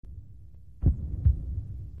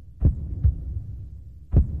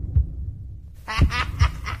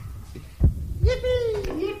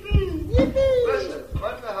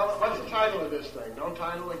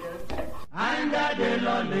song title again?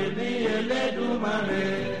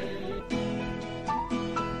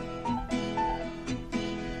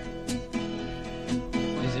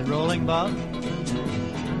 Is it rolling, Bob?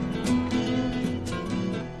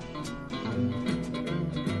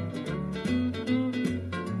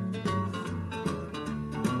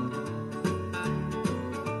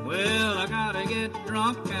 Well, I gotta get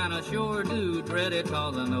drunk and I sure do dread it,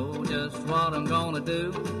 'cause I know just what I'm gonna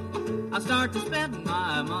do. I start to spend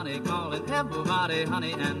my money calling everybody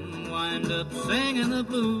honey and wind up singing the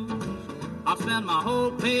blues. I'll spend my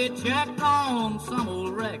whole paycheck on some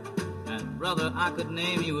old wreck, and brother, I could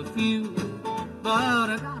name you a few. But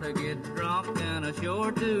I gotta get drunk and I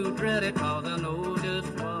sure do dread it, 'cause I know just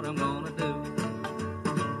what I'm gonna do.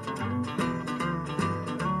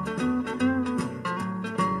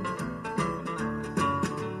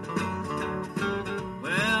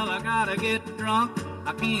 Well, I gotta get drunk,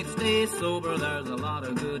 I can't stay sober. There's a lot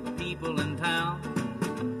of good people in town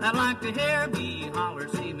that like to hear me holler,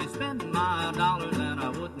 see me spending my dollars, and I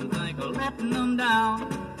wouldn't think of letting them down.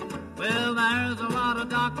 Well, there's a lot of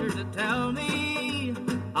doctors that tell me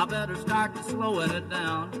I better start to slowing it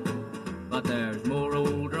down. But there's more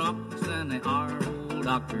old drunks than there are old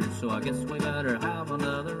doctors, so I guess we better have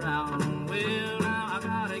another round. Well, now I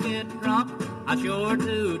gotta get drunk, I sure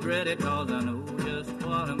do dread it, 'cause I know just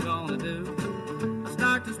what I'm gonna do. I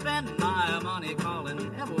start to spend my money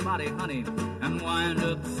calling everybody honey and wind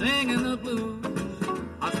up singing the blues.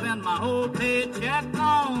 I spend my whole paycheck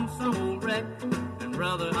on some old wreck, and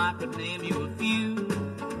brother, I could name you a few.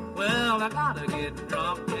 Well, I gotta get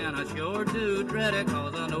drunk and I sure do dread it,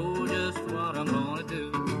 'cause I know just what I'm gonna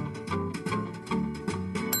do.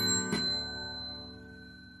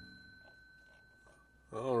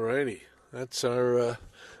 Alrighty, that's our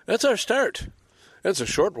start. That's a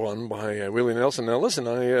short one by Willie Nelson. Now listen,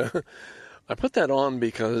 I put that on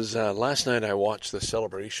because last night I watched the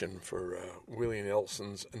celebration for Willie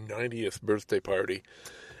Nelson's 90th birthday party,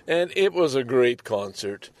 and it was a great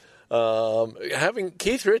concert. Having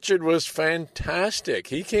Keith Richard was fantastic.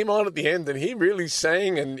 He came on at the end and he really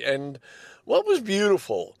sang, and what was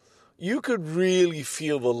beautiful, you could really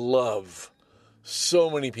feel the love so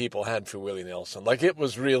many people had for Willie Nelson. Like, it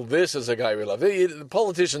was real. This is a guy we love. The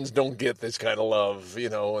politicians don't get this kind of love, you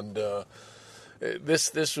know, and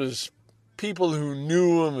this was people who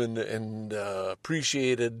knew him and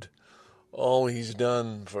appreciated all he's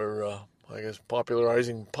done for, I guess,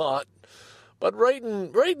 popularizing pot. But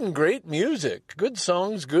writing great music, good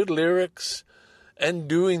songs, good lyrics, and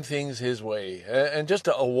doing things his way, and just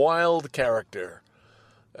a wild character.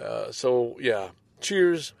 So yeah,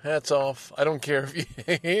 cheers, hats off. I don't care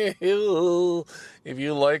if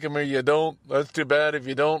you like him or you don't. That's too bad. If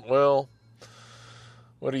you don't, well,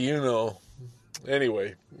 what do you know?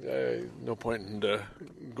 Anyway, no point in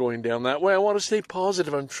going down that way. I want to stay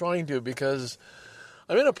positive. I'm trying to, because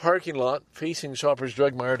I'm in a parking lot facing Shoppers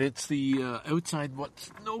Drug Mart. It's the outside,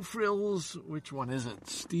 No Frills. Which one is it?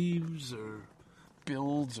 Steve's or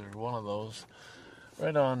Bill's or one of those.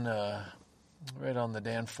 Right on the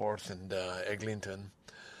Danforth and Eglinton.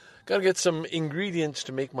 Got to get some ingredients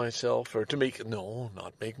to make myself, for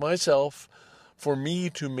me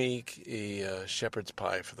to make a shepherd's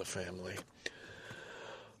pie for the family.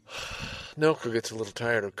 Nelko gets a little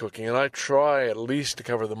tired of cooking, and I try at least to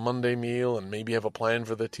cover the Monday meal and maybe have a plan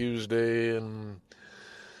for the Tuesday. And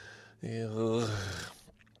well,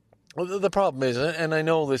 the problem is, and I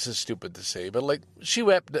know this is stupid to say, but like she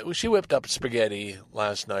whipped up spaghetti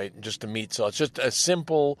last night, just a meat sauce, just as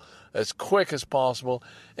simple, as quick as possible,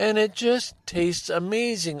 and it just tastes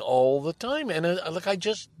amazing all the time. And I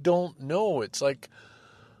just don't know. It's like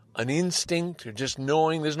an instinct, or just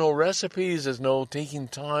knowing. There's no recipes, there's no taking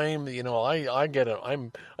time. You know, I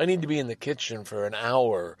need to be in the kitchen for an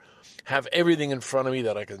hour, have everything in front of me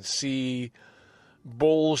that I can see,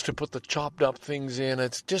 bowls to put the chopped up things in.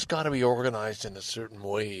 It's just got to be organized in a certain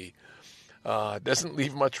way. Doesn't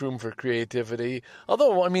leave much room for creativity.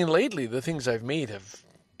 Although, I mean, lately the things I've made have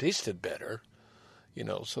tasted better. You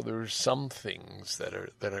know, so there's some things that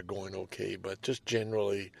are going okay, but just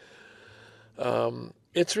generally,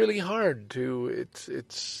 it's really hard because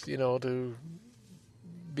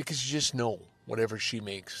you just know whatever she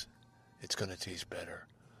makes, it's going to taste better.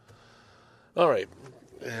 All right.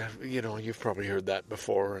 You've probably heard that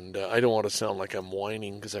before, and I don't want to sound like I'm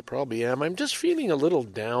whining, because I probably am. I'm just feeling a little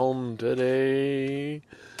down today.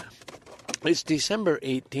 It's December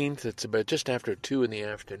 18th. It's about just after 2 in the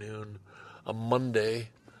afternoon, a Monday.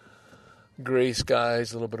 Gray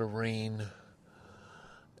skies, a little bit of rain.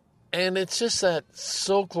 And it's just that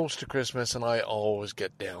so close to Christmas, and I always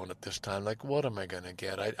get down at this time. Like, what am I going to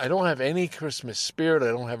get? I don't have any Christmas spirit. I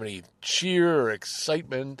don't have any cheer or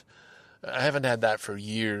excitement. I haven't had that for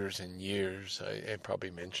years and years. I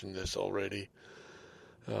probably mentioned this already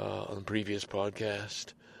on the previous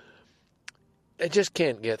podcast. I just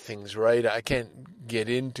can't get things right. I can't get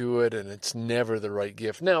into it, and it's never the right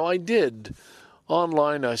gift. Now, I did.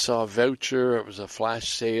 Online, I saw a voucher. It was a flash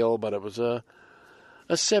sale, but it was a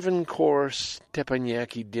 7-course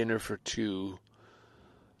teppanyaki dinner for 2.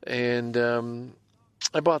 And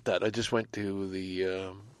I bought that. I just went to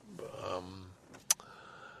the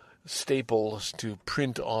Staples to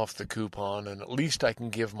print off the coupon, and at least I can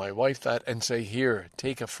give my wife that and say, here,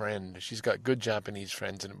 take a friend. She's got good Japanese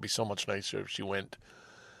friends, and it'd be so much nicer if she went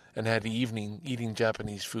and had the evening eating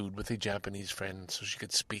Japanese food with a Japanese friend so she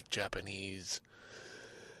could speak Japanese.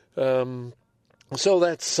 So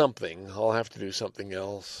that's something. I'll have to do something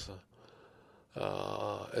else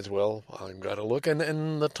as well. I've got to look.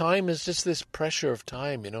 And the time is just this pressure of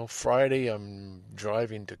time. Friday I'm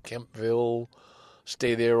driving to Kempville,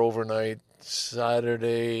 stay there overnight.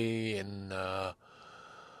 Saturday in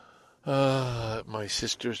my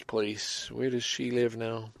sister's place. Where does she live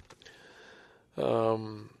now?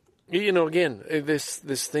 Again,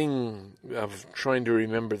 this thing of trying to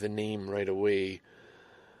remember the name right away.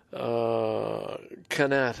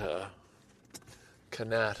 Kanata.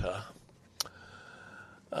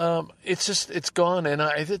 It's gone, and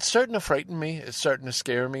it's starting to frighten me. It's starting to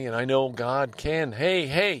scare me, and I know God can.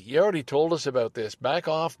 Hey, you already told us about this. Back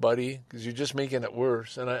off, buddy, because you're just making it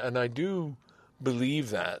worse. And I do believe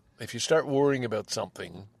that if you start worrying about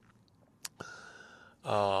something,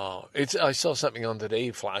 I saw something on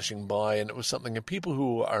today flashing by, and it was something of people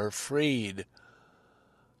who are afraid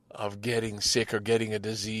of getting sick or getting a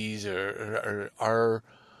disease, or are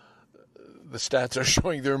the stats are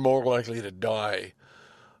showing they're more likely to die.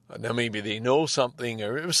 Now maybe they know something,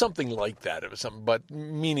 or it was something like that. It was something, but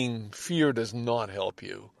meaning fear does not help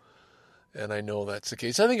you, and I know that's the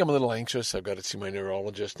case. I think I'm a little anxious. I've got to see my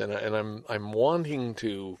neurologist, and I'm wanting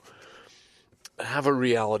to have a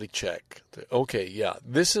reality check. Okay, yeah,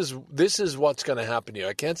 this is what's going to happen to you.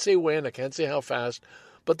 I can't say when, I can't say how fast,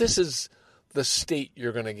 but this is the state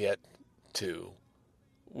you're going to get to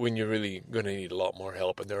when you're really going to need a lot more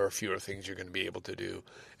help, and there are fewer things you're going to be able to do.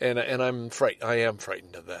 And I'm frightened. I am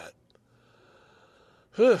frightened of that.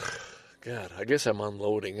 God, I guess I'm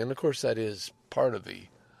unloading. And of course, that is part of the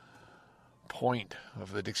point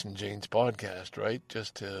of the DicksnJanes podcast, right?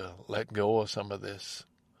 Just to let go of some of this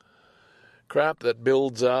crap that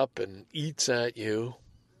builds up and eats at you.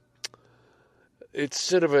 It's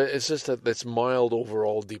just this mild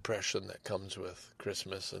overall depression that comes with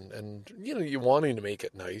Christmas, and you wanting to make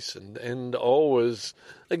it nice, and always,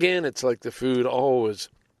 again, it's like the food, always,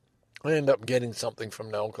 I end up getting something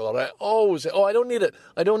from now on. I always say, I don't need it,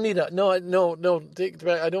 no, take it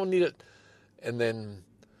back, I don't need it, and then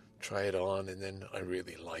try it on, and then I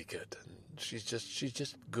really like it, and she's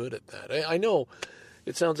just good at that. I know,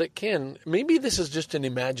 it sounds like, Ken, maybe this is just an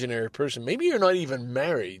imaginary person, maybe you're not even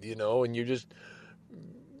married, and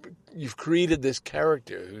you've created this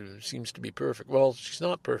character who seems to be perfect. Well, she's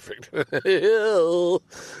not perfect.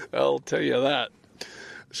 I'll tell you that.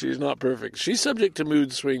 She's not perfect. She's subject to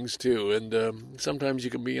mood swings, too. And sometimes you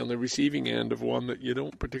can be on the receiving end of one that you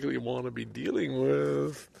don't particularly want to be dealing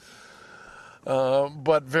with.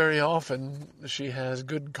 But very often, she has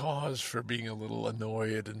good cause for being a little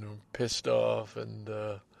annoyed and pissed off and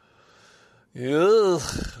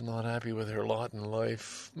not happy with her lot in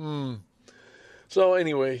life. So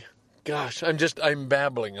anyway, gosh, I'm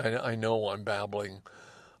babbling. I know I'm babbling.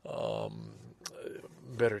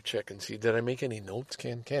 Better check and see. Did I make any notes,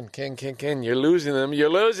 Ken? Ken, you're losing them.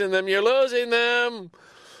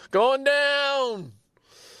 Going down.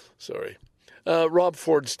 Sorry. Rob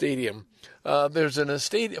Ford Stadium. There's a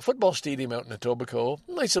football stadium out in Etobicoke.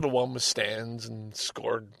 Nice little one with stands and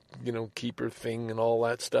scored, keeper thing and all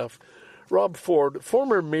that stuff. Rob Ford,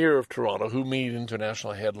 former mayor of Toronto, who made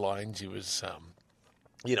international headlines. He was,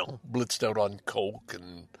 blitzed out on coke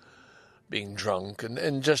and being drunk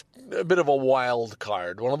and just a bit of a wild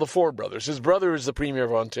card. One of the Ford brothers. His brother is the Premier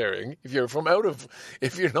of Ontario. If you're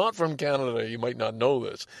not from Canada, you might not know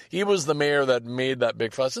this. He was the mayor that made that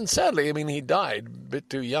big fuss. And sadly, he died a bit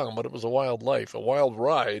too young, but it was a wild life, a wild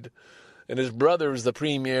ride. And his brother is the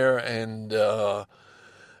Premier, and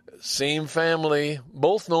same family,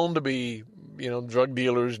 both known to be, drug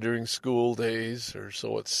dealers during school days, or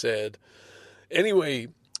so it's said. Anyway,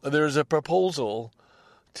 there's a proposal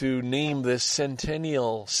to name this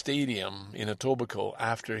Centennial Stadium in Etobicoke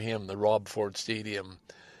after him, the Rob Ford Stadium.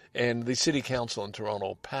 And the city council in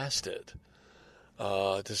Toronto passed it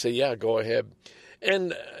to say, yeah, go ahead.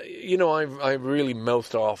 And, I really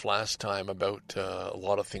mouthed off last time about a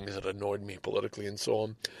lot of things that annoyed me politically and so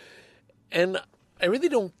on. And I really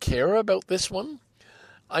don't care about this one.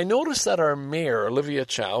 I noticed that our mayor, Olivia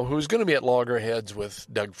Chow, who's going to be at loggerheads with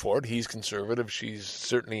Doug Ford, he's conservative, she's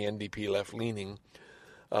certainly NDP left-leaning.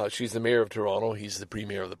 She's the mayor of Toronto, he's the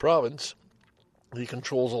premier of the province. He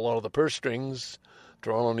controls a lot of the purse strings.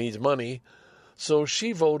 Toronto needs money. So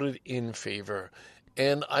she voted in favor.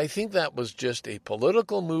 And I think that was just a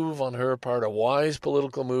political move on her part, a wise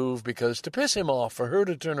political move, because to piss him off, for her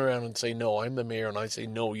to turn around and say, no, I'm the mayor, and I say,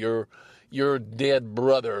 no, your dead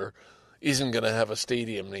brother isn't going to have a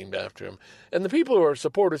stadium named after him. And the people who are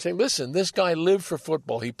supporters saying, listen, this guy lived for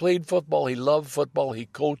football. He played football. He loved football. He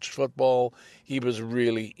coached football. He was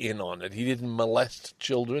really in on it. He didn't molest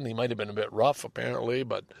children. He might have been a bit rough, apparently,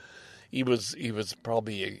 but he was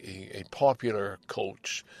probably a popular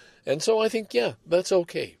coach. And so I think, yeah, that's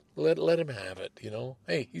okay. Let him have it,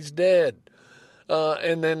 Hey, he's dead.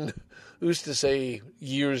 And then who's to say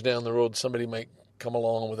years down the road somebody might come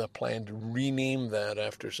along with a plan to rename that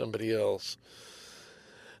after somebody else.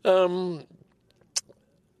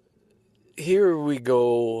 Here we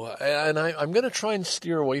go. And I'm going to try and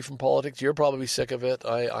steer away from politics. You're probably sick of it.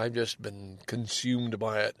 I've just been consumed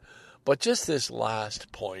by it. But just this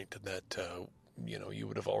last point that, you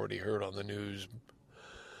would have already heard on the news,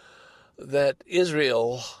 that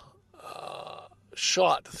Israel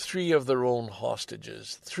shot 3 of their own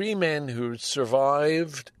hostages, 3 men who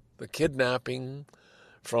survived the kidnapping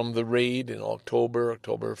from the raid in October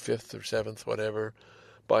 5th or 7th, whatever,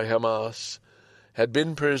 by Hamas, had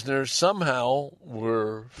been prisoners, somehow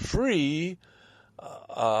were free,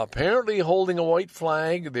 apparently holding a white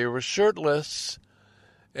flag. They were shirtless,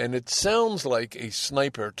 and it sounds like a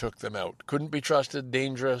sniper took them out. Couldn't be trusted,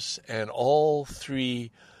 dangerous, and all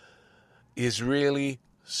 3 Israeli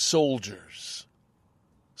soldiers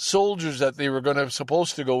that they were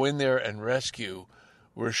supposed to go in there and rescue,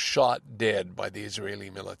 were shot dead by the Israeli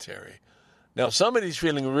military. Now, somebody's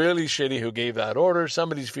feeling really shitty who gave that order.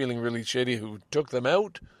 Somebody's feeling really shitty who took them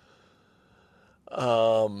out.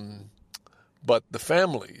 But the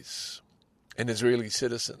families and Israeli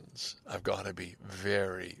citizens have got to be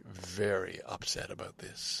very, very upset about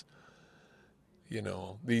this.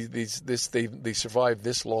 They survived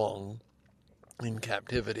this long in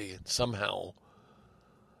captivity and somehow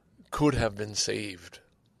could have been saved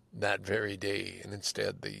that very day, and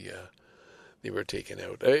instead they were taken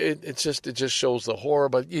out. It just shows the horror.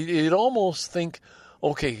 But you'd almost think,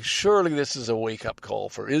 okay, surely this is a wake up call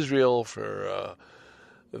for Israel, for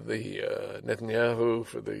the Netanyahu,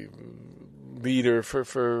 for the leader,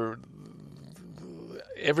 for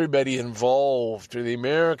everybody involved, to the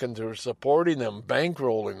Americans who are supporting them,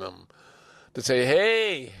 bankrolling them, to say,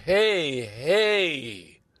 hey,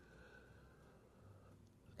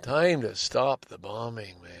 time to stop the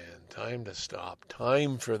bombing, man. Time to stop.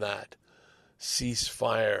 Time for that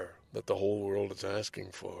ceasefire that the whole world is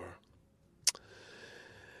asking for.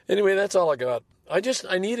 Anyway, that's all I got. I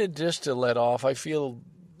needed just to let off. I feel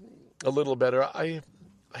a little better. I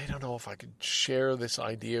don't know if I could share this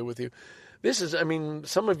idea with you.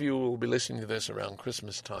 Some of you will be listening to this around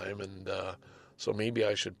Christmas time, and so maybe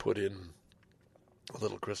I should put in a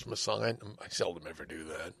little Christmas song. I seldom ever do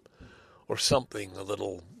that. Or something a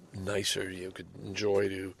little nicer you could enjoy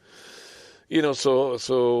to,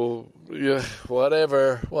 so yeah,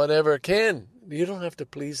 whatever. Ken, you don't have to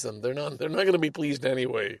please them. They're not going to be pleased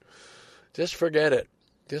anyway. Just forget it.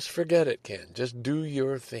 Ken. Just do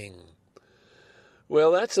your thing.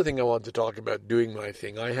 Well, that's the thing I want to talk about, doing my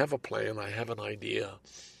thing. I have a plan. I have an idea.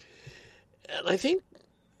 And I think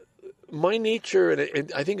my nature, and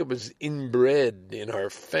I think it was inbred in our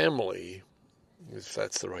family, if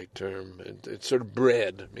that's the right term. It's sort of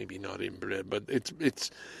bred, maybe not inbred, but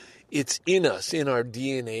it's in us, in our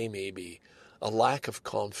DNA maybe, a lack of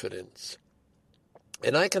confidence.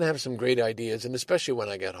 And I can have some great ideas, and especially when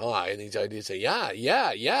I get high, and these ideas say,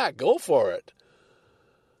 yeah, go for it.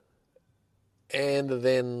 And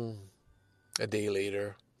then a day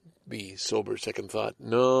later, be sober, second thought,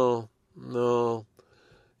 no,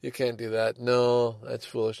 you can't do that. No, that's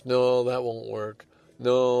foolish. No, that won't work.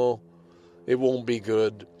 No, it won't be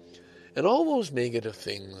good. And all those negative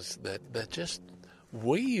things that just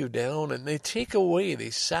weigh you down, and they take away, they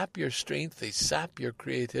sap your strength, they sap your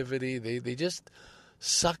creativity, they just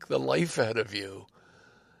suck the life out of you.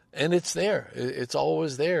 And it's there. It's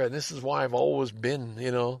always there. And this is why I've always been,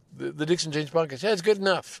 the DicksnJanes podcast. Yeah, it's good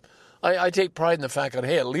enough. I take pride in the fact that,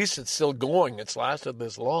 hey, at least it's still going. It's lasted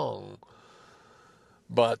this long.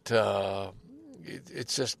 But,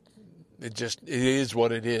 it is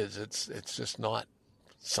what it is. It's just not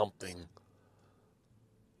something.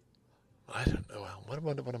 I don't know.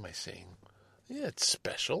 What am I saying? Yeah, it's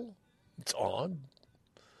special. It's odd.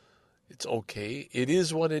 It's okay. It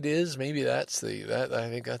is what it is. Maybe I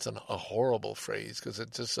think that's a horrible phrase, because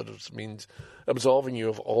it just sort of means absolving you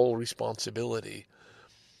of all responsibility.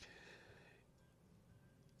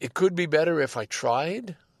 It could be better if I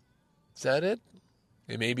tried. Is that it?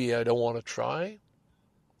 And maybe I don't want to try,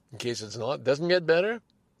 in case doesn't get better.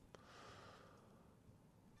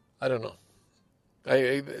 I don't know.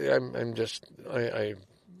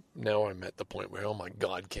 Now I'm at the point where, oh my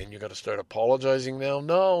God, Ken, you got to start apologizing now.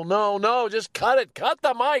 No, just cut it. Cut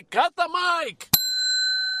the mic.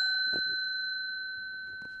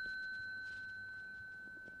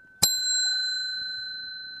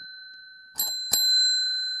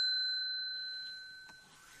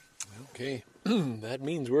 Okay, that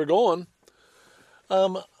means we're going.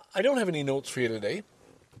 I don't have any notes for you today.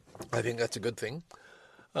 I think that's a good thing.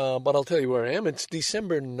 But I'll tell you where I am. It's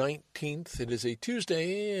December 19th. It is a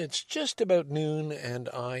Tuesday. It's just about noon, and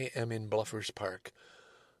I am in Bluffers Park,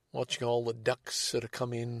 watching all the ducks sort of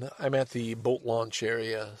come in. I'm at the boat launch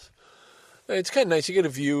area. It's kind of nice. You get a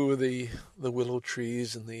view of the willow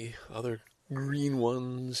trees and the other green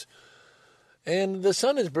ones. And the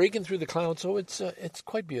sun is breaking through the clouds, so it's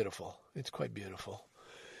quite beautiful. It's quite beautiful.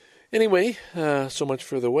 Anyway, so much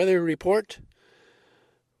for the weather report.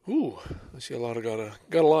 Ooh, I see got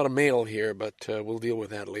a lot of mail here, but we'll deal with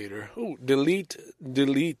that later. Ooh, delete.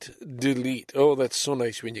 Oh, that's so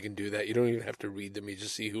nice when you can do that. You don't even have to read them. You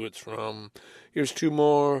just see who it's from. Here's two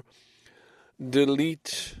more.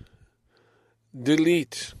 Delete.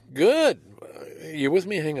 Good. You with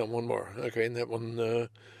me? Hang on, one more. Okay, and that one I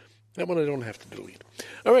don't have to delete.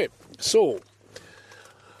 All right, so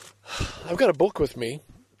I've got a book with me.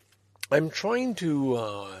 I'm trying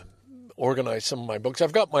to organize some of my books.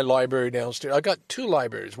 I've got my library downstairs. I've got two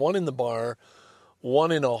libraries, one in the bar,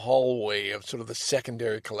 one in a hallway of sort of the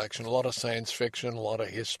secondary collection. A lot of science fiction, a lot of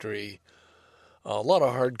history, a lot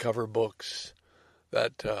of hardcover books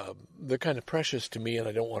that they're kind of precious to me and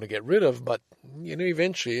I don't want to get rid of, but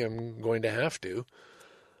eventually I'm going to have to.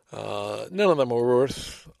 None of them are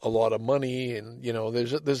worth a lot of money, and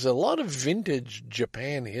there's a lot of vintage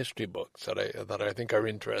Japan history books that I think are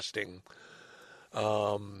interesting.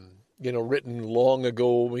 Written long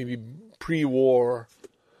ago, maybe pre-war,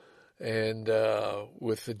 and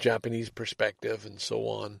with the Japanese perspective and so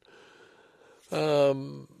on.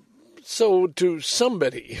 So to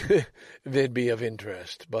somebody, they'd be of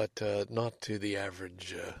interest, but not to the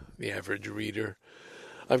average reader.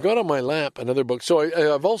 I've got on my lap another book. So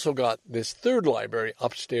I've also got this third library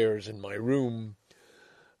upstairs in my room,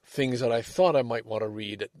 things that I thought I might want to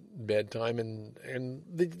read at bedtime, and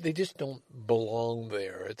they just don't belong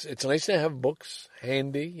there. It's nice to have books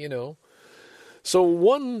handy, So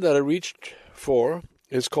one that I reached for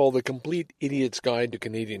is called The Complete Idiot's Guide to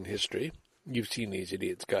Canadian History. You've seen these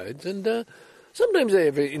Idiot's Guides, and sometimes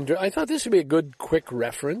I thought this would be a good, quick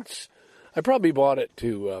reference. I probably bought it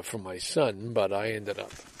for my son, but I ended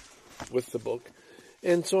up with the book.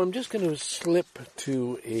 And so I'm just going to slip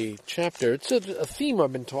to a chapter. It's a theme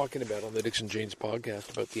I've been talking about on the DicksnJanes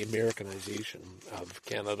podcast about the Americanization of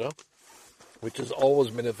Canada, which has always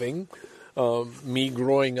been a thing. Me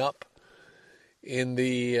growing up in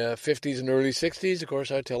the 50s and early 60s, of course,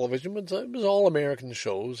 our television was all American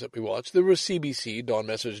shows that we watched. There was CBC, Don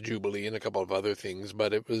Messer's Jubilee, and a couple of other things,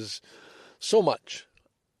 but it was so much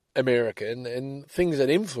American and things that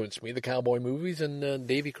influenced me, the cowboy movies and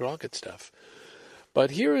Davy Crockett stuff.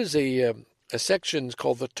 But here is a section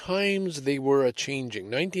called The Times They Were A-Changing,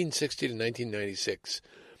 1960 to 1996.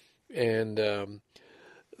 And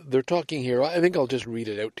they're talking here, I think I'll just read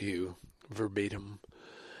it out to you verbatim.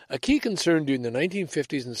 A key concern during the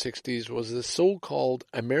 1950s and 60s was the so-called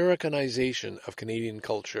Americanization of Canadian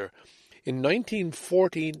culture. In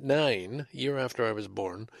 1949, year after I was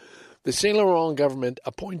born, the Saint Laurent government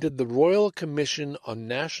appointed the Royal Commission on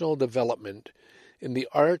National Development in the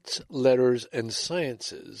Arts, Letters, and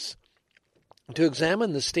Sciences to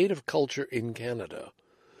examine the state of culture in Canada.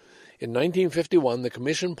 In 1951, the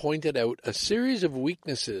Commission pointed out a series of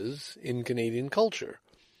weaknesses in Canadian culture.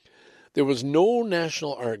 There was no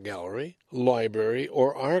national art gallery, library,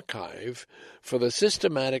 or archive for the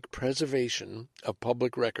systematic preservation of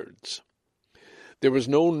public records. There was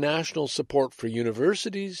no national support for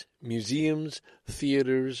universities, museums,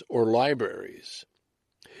 theaters, or libraries.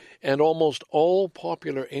 And almost all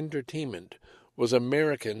popular entertainment was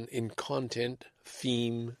American in content,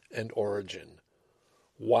 theme, and origin.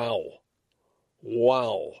 Wow.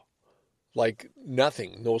 like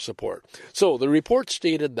nothing, no support. So the report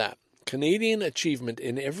stated that Canadian achievement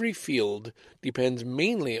in every field depends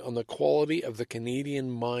mainly on the quality of the Canadian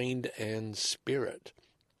mind and spirit.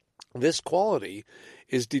 This quality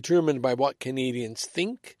is determined by what Canadians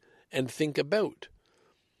think and think about,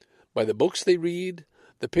 by the books they read,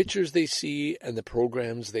 the pictures they see, and the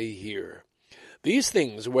programs they hear. These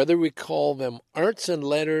things, whether we call them arts and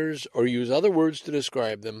letters or use other words to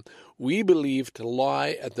describe them, we believe to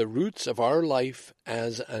lie at the roots of our life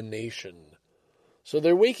as a nation. So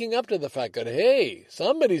they're waking up to the fact that, hey,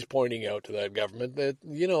 somebody's pointing out to that government that,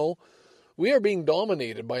 we are being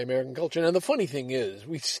dominated by American culture. And the funny thing is,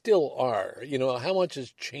 we still are. How much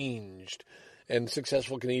has changed? And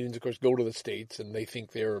successful Canadians, of course, go to the States and they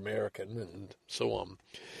think they're American and so on.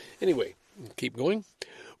 Anyway, keep going.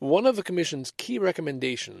 One of the Commission's key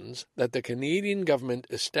recommendations that the Canadian government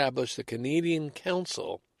establish the Canadian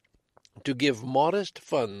Council to give modest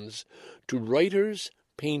funds to writers,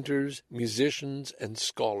 painters, musicians, and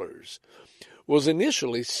scholars was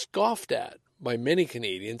initially scoffed at by many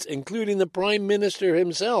Canadians, including the Prime Minister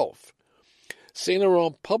himself. Saint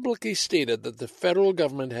Laurent publicly stated that the federal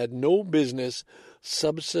government had no business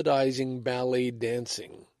subsidizing ballet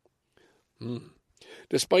dancing.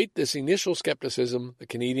 Despite this initial skepticism, the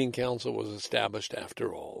Canadian Council was established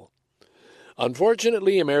after all.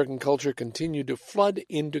 Unfortunately, American culture continued to flood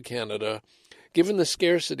into Canada. Given the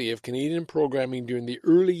scarcity of Canadian programming during the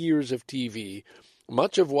early years of TV,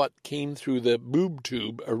 much of what came through the boob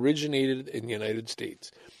tube originated in the United States.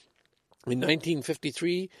 In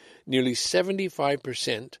 1953, nearly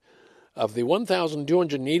 75% of the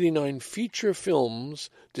 1,289 feature films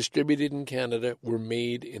distributed in Canada were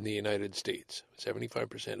made in the United States.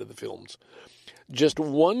 75% of the films. Just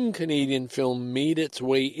one Canadian film made its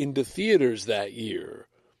way into theaters that year.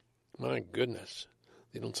 My goodness.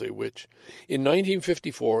 They don't say which. In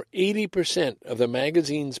 1954, 80% of the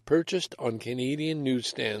magazines purchased on Canadian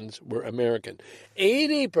newsstands were American.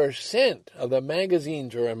 80% of the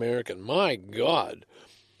magazines were American. My God.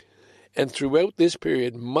 And throughout this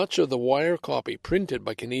period, much of the wire copy printed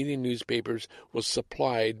by Canadian newspapers was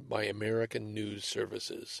supplied by American news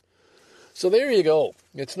services. So there you go.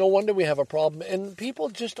 It's no wonder we have a problem, and people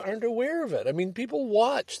just aren't aware of it. I mean, people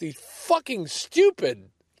watch these fucking stupid,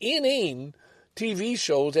 inane TV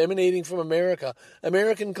shows emanating from America.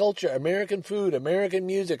 American culture, American food, American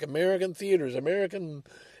music, American theaters, American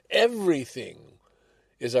everything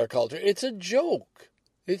is our culture. It's a joke.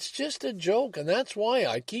 It's just a joke, and that's why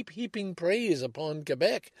I keep heaping praise upon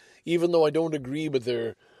Quebec, even though I don't agree with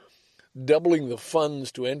their doubling the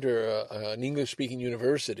funds to enter an English-speaking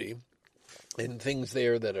university and things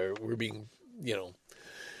there that were being,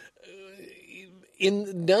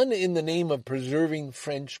 done in the name of preserving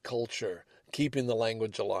French culture, keeping the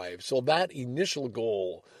language alive. So that initial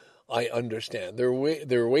goal, I understand. There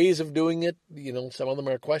are ways of doing it. Some of them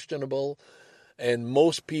are questionable, and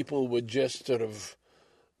most people would just sort of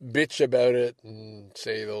bitch about it and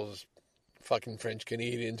say those fucking French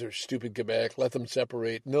Canadians are stupid Quebec, let them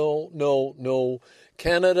separate. No.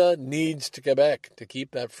 Canada needs to Quebec to keep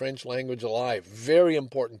that French language alive. Very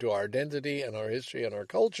important to our identity and our history and our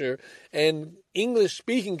culture. And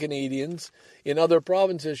English-speaking Canadians in other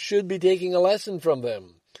provinces should be taking a lesson from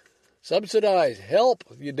them. Subsidize, help,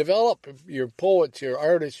 you develop your poets, your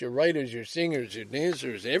artists, your writers, your singers, your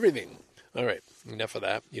dancers, everything. All right, enough of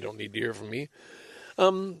that. You don't need to hear from me.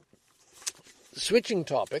 Switching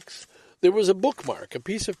topics, there was a bookmark, a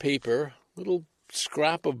piece of paper, little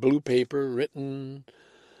scrap of blue paper written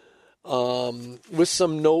with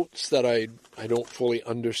some notes that I don't fully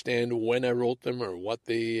understand when I wrote them or what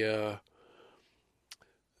they're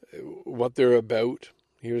about.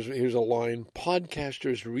 Here's a line: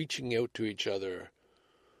 podcasters reaching out to each other.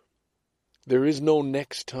 There is no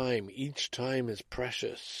next time. Each time is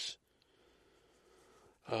precious.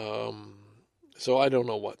 So I don't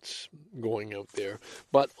know what's going out there.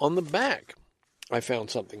 But on the back, I found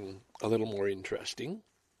something a little more interesting.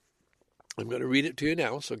 I'm going to read it to you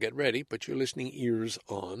now, so get ready. Put your listening ears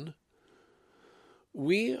on.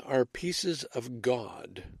 We are pieces of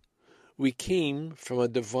God. We came from a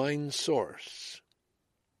divine source.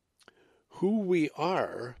 Who we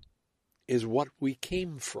are is what we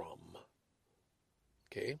came from.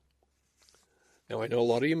 Okay? Now, I know a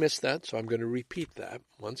lot of you missed that, so I'm going to repeat that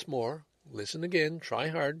once more. Listen again. Try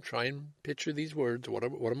hard. Try and picture these words. What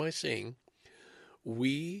am I saying?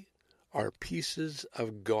 We are pieces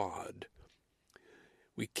of God.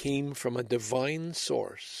 We came from a divine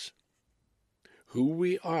source. Who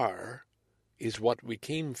we are is what we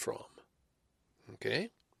came from.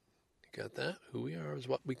 Okay? You got that? Who we are is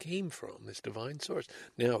what we came from, this divine source.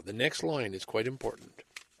 Now, the next line is quite important.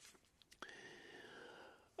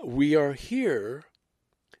 We are here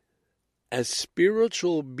as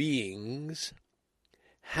spiritual beings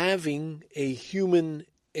having a human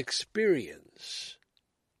experience.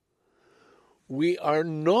 We are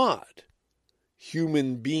not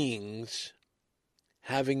human beings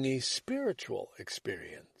having a spiritual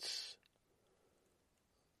experience.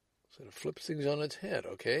 Sort of flips things on its head,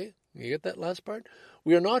 okay? You get that last part?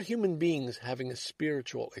 We are not human beings having a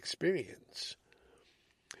spiritual experience.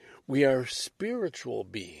 We are spiritual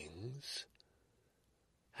beings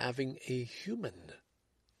having a human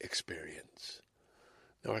experience.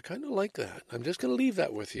 Now, I kind of like that. I'm just going to leave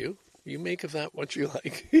that with you. You make of that what you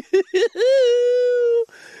like.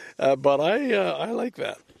 But I like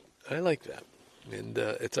that. I like that. And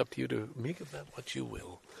it's up to you to make of that what you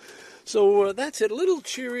will. So that's it. A little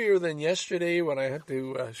cheerier than yesterday when I had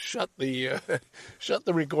to shut the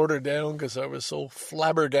recorder down because I was so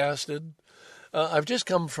flabbergasted. I've just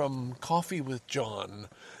come from Coffee with John.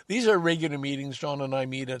 These are regular meetings. John and I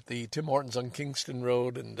meet at the Tim Hortons on Kingston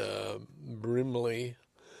Road and Brimley.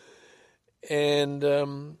 And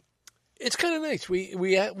it's kind of nice.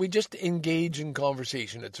 We just engage in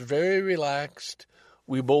conversation. It's very relaxed.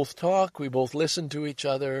 We both talk. We both listen to each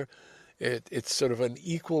other. It's sort of an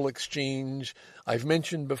equal exchange. I've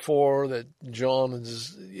mentioned before that John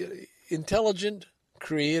is intelligent,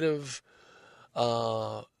 creative,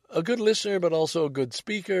 a good listener, but also a good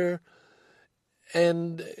speaker.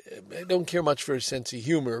 And I don't care much for his sense of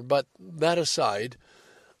humor, but that aside,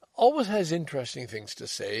 always has interesting things to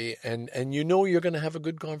say, and you know you're going to have a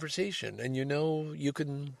good conversation, and you know you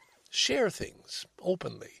can share things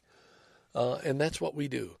openly. And that's what we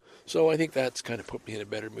do. So I think that's kind of put me in a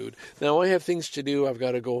better mood. Now I have things to do. I've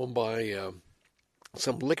got to go and buy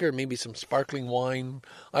some liquor, maybe some sparkling wine.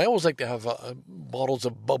 I always like to have bottles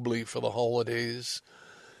of bubbly for the holidays.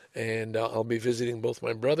 And I'll be visiting both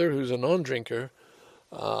my brother, who's a non-drinker.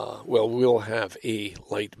 We'll have a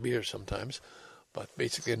light beer sometimes, but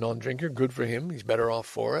basically a non-drinker. Good for him. He's better off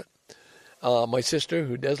for it. My sister,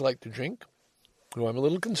 who does like to drink, who I'm a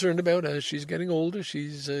little concerned about as she's getting older.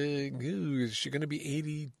 She's is she going to be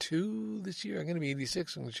 82 this year? I'm going to be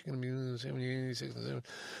 86, and she's going to be 70, 86, and 70.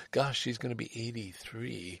 Gosh, she's going to be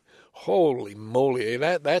 83. Holy moly!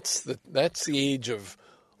 That's the age of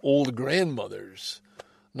old grandmothers,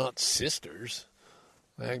 not sisters.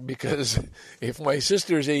 Because if my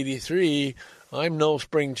sister's 83, I'm no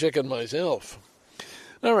spring chicken myself.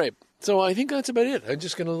 All right. So I think that's about it. I'm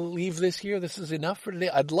just going to leave this here. This is enough for today.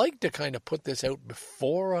 I'd like to kind of put this out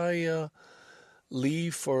before I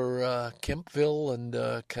leave for Kempville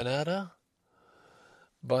and Canada.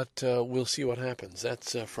 But we'll see what happens.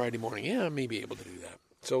 That's Friday morning. Yeah, I may be able to do that.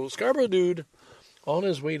 So Scarborough Dude on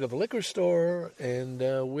his way to the liquor store. And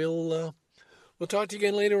we'll talk to you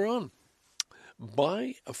again later on.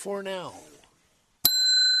 Bye for now.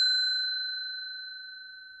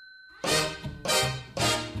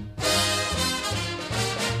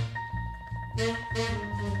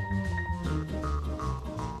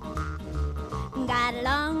 Got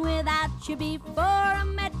along without you before I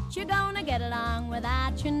met you, gonna get along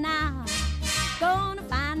without you now. Gonna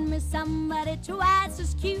find me somebody twice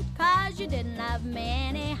as cute, 'cause you didn't love me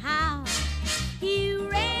anyhow. You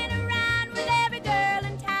ran around with every girl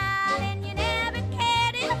in town, and you never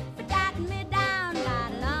cared enough for jotting me down.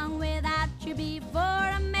 Got along without you before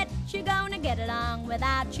I met you, gonna get along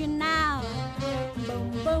without you now.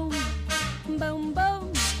 Boom, boom, boom,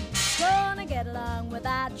 boom. Gonna get along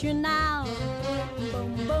without you now.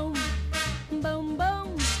 Boom, boom, boom,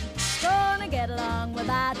 boom. Gonna get along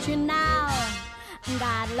without you now.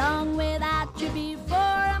 Got along without you before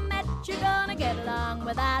I met you. Gonna get along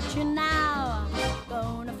without you now.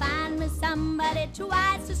 Gonna find me somebody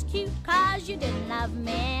twice as cute, 'cause you didn't love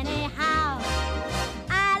me anyhow.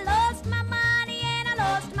 I lost my money and I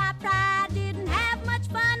lost my pride. Didn't have much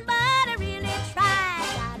fun, but I really tried.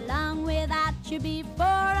 Got along without you before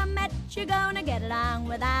I met you. Gonna get along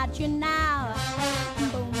without you now.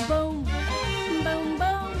 Boom, boom, boom,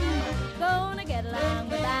 boom. Gonna get along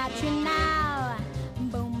without you now.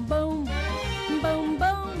 Boom, boom, boom,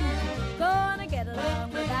 boom. Gonna get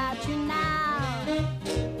along without you now.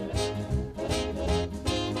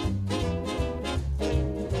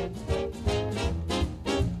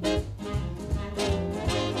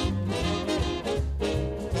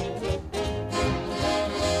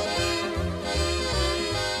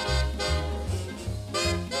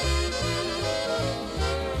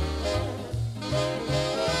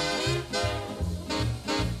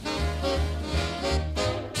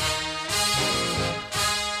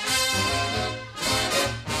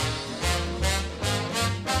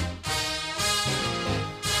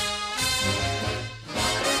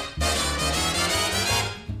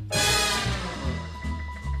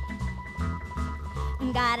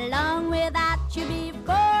 Got along without you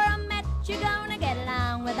before I met you, gonna get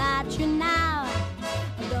along without you now.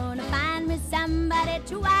 I'm gonna find me somebody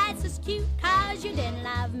twice as cute, 'cause you didn't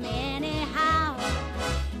love me anyhow.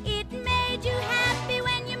 It made you happy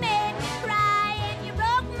when you made me cry, and you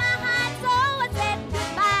broke my heart, so I said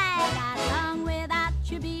goodbye. Got along without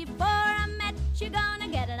you before I met you, gonna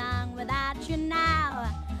get along without you now.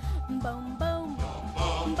 Boom, boom,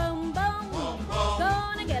 boom, boom, boom,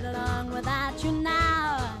 gonna get along without you now.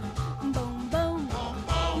 Boom, boom, boom,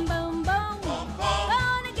 boom,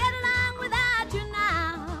 gonna get along without you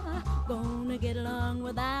now. Gonna get along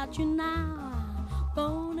without you now.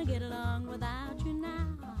 Gonna get along without you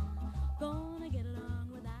now. Gonna get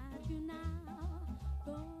along without you now.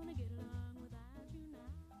 Gonna get along without you now.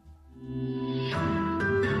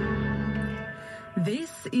 This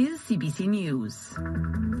is CBC News.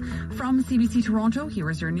 From CBC Toronto, here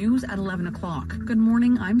is your news at 11 o'clock. Good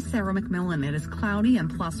morning, I'm Sarah McMillan. It is cloudy and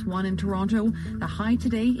 +1 in Toronto. The high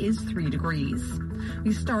today is 3 degrees.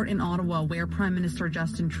 We start in Ottawa, where Prime Minister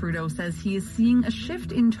Justin Trudeau says he is seeing a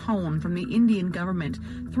shift in tone from the Indian government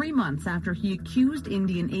 3 months after he accused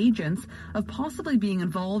Indian agents of possibly being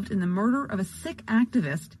involved in the murder of a Sikh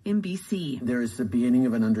activist in BC. There is the beginning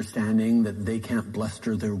of an understanding that they can't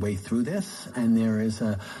bluster their way through this, and there is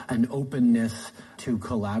an openness to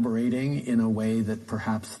collaborating in a way that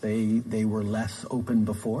perhaps they were less open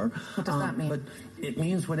before. What does that mean? But it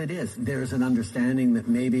means what it is. There's an understanding that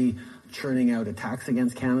maybe churning out attacks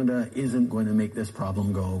against Canada isn't going to make this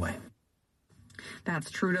problem go away.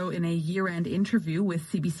 That's Trudeau in a year-end interview with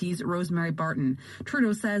CBC's Rosemary Barton.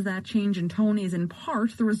 Trudeau says that change in tone is in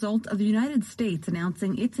part the result of the United States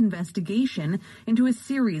announcing its investigation into a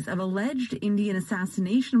series of alleged Indian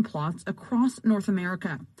assassination plots across North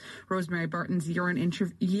America. Rosemary Barton's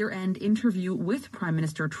year-end interview with Prime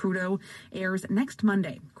Minister Trudeau airs next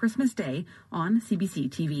Monday, Christmas Day, on CBC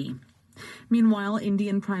TV. Meanwhile,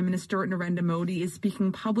 Indian Prime Minister Narendra Modi is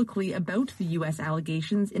speaking publicly about the U.S.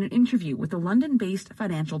 allegations in an interview with the London-based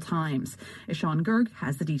Financial Times. Ishan Garg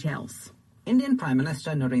has the details. Indian Prime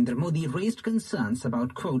Minister Narendra Modi raised concerns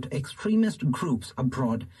about, quote, extremist groups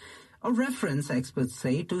abroad. A reference, experts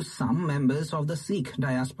say, to some members of the Sikh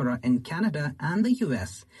diaspora in Canada and the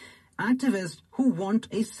U.S. Activists who want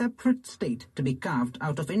a separate state to be carved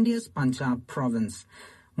out of India's Punjab province.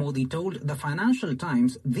 Modi told the Financial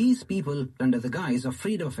Times these people, under the guise of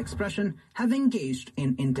freedom of expression, have engaged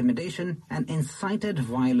in intimidation and incited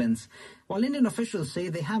violence. While Indian officials say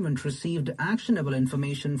they haven't received actionable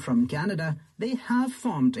information from Canada, they have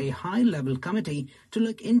formed a high-level committee to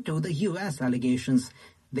look into the U.S. allegations.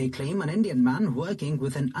 They claim an Indian man working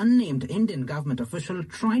with an unnamed Indian government official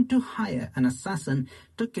tried to hire an assassin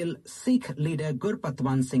to kill Sikh leader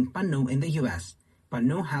Gurpatwant Singh Pannu in the U.S.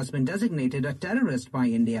 Pannu has been designated a terrorist by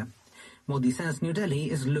India. Modi says New Delhi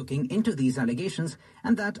is looking into these allegations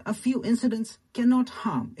and that a few incidents cannot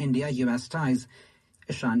harm India-US ties.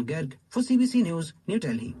 Ishan Garg for CBC News, New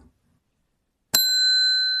Delhi.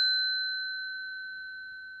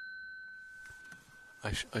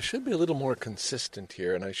 I should be a little more consistent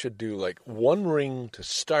here, and I should do like 1 ring to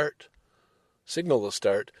start, signal the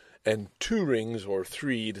start, and 2 rings or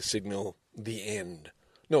 3 to signal the end.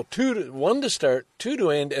 No, 1 to start, 2 to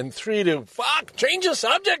end, and 3 to change the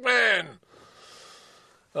subject, man.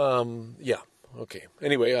 Yeah, okay.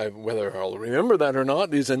 Anyway, whether I'll remember that or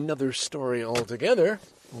not is another story altogether.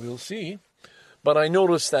 We'll see. But I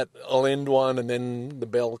noticed that I'll end one and then the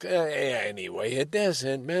bell. Anyway, it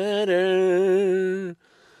doesn't matter.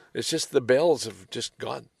 It's just the bells have just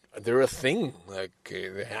they're a thing. Like,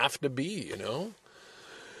 they have to be, you know.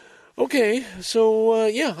 Okay, so,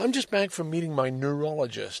 I'm just back from meeting my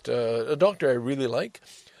neurologist, a doctor I really like.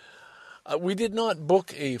 We did not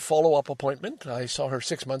book a follow-up appointment. I saw her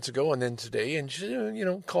 6 months ago and then today, and she,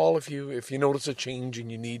 call if you notice a change and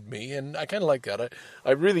you need me, and I kind of like that.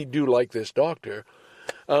 I really do like this doctor.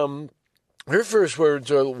 Her first words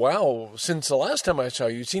are, wow, since the last time I saw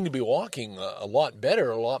you, you seem to be walking a lot better,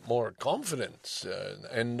 a lot more confidence.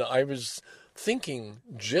 And I was thinking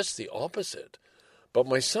just the opposite. But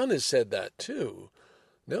my son has said that too.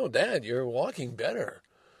 No, Dad, you're walking better.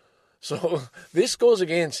 So this goes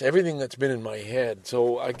against everything that's been in my head.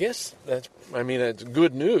 So I guess that's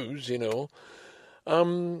good news, you know.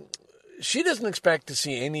 She doesn't expect to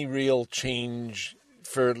see any real change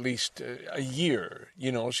for at least a year.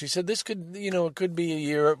 You know, she said this could, it could be a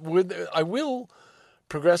year. I will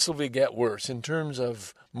progressively get worse in terms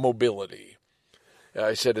of mobility.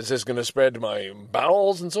 I said, is this going to spread to my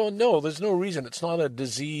bowels and so on? No, there's no reason. It's not a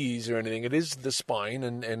disease or anything. It is the spine,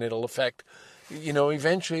 and it'll affect,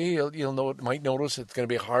 eventually might notice it's going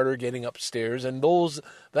to be harder getting upstairs, and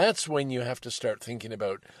that's when you have to start thinking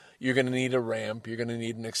about you're going to need a ramp, you're going to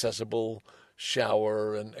need an accessible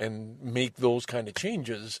shower, and make those kind of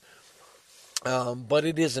changes. But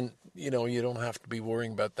it isn't, you don't have to be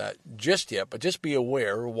worrying about that just yet, but just be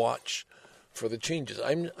aware, watch for the changes.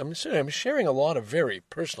 I'm sharing a lot of very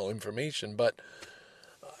personal information, but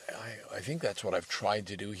I think that's what I've tried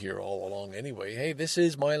to do here all along anyway. Hey, this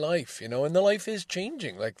is my life, and the life is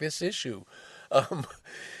changing, like this issue.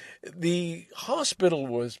 The hospital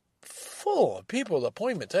was full of people,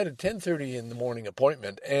 appointments. I had a 10:30 in the morning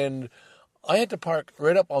appointment, and I had to park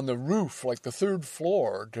right up on the roof, like the third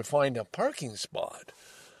floor, to find a parking spot.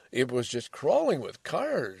 It was just crawling with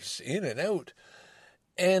cars in and out.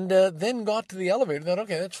 And then got to the elevator, thought,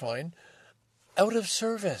 okay, that's fine. Out of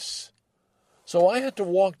service. So I had to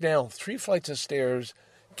walk down 3 flights of stairs,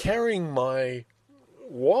 carrying my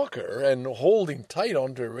walker and holding tight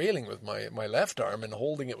onto a railing with my left arm and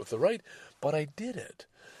holding it with the right. But I did it.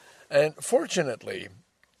 And fortunately,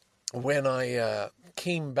 when I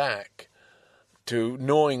came back to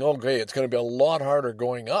knowing, okay, it's going to be a lot harder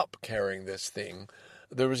going up carrying this thing,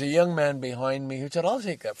 there was a young man behind me who said, I'll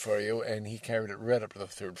take that for you, and he carried it right up to the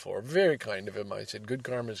third floor. Very kind of him. I said, good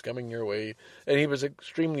karma is coming your way, and he was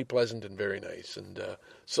extremely pleasant and very nice. And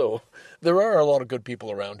so there are a lot of good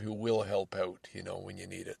people around who will help out, when you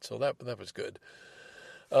need it. So that was good.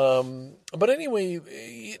 But anyway,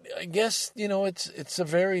 I guess, it's a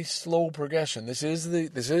very slow progression. This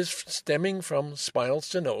is stemming from spinal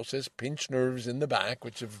stenosis, pinched nerves in the back,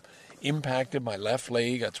 which have impacted my left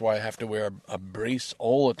leg. That's why I have to wear a brace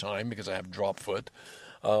all the time, because I have drop foot.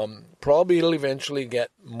 Probably it'll eventually get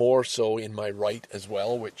more so in my right as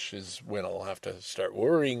well, which is when I'll have to start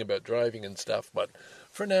worrying about driving and stuff. But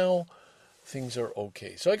for now, things are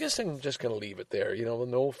okay. So I guess I'm just going to leave it there.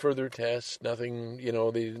 No further tests, nothing, they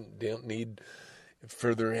don't need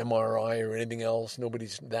further MRI or anything else.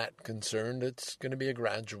 Nobody's that concerned. It's going to be a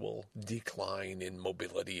gradual decline in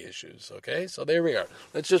mobility issues. Okay, so there we are.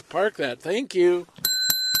 Let's just park that. Thank you.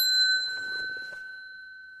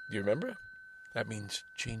 Do you remember? That means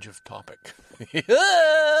change of topic.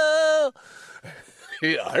 Yeah,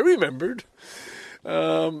 I remembered.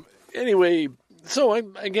 Anyway, so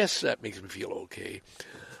I guess that makes me feel okay.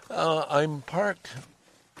 I'm parked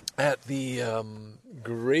at the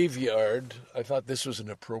graveyard. I thought this was an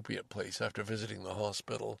appropriate place after visiting the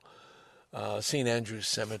hospital. St. Andrew's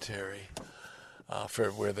Cemetery, for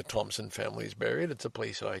where the Thompson family is buried. It's a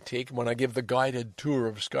place I take when I give the guided tour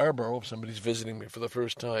of Scarborough. If somebody's visiting me for the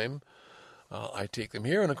first time, I take them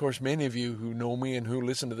here. And, of course, many of you who know me and who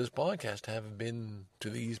listen to this podcast have been to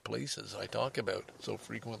these places I talk about so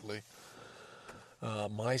frequently.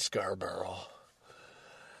 My Scarborough.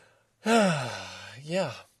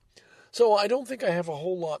 Yeah. So I don't think I have a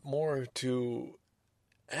whole lot more to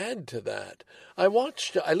add to that. I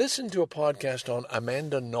listened to a podcast on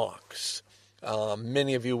Amanda Knox.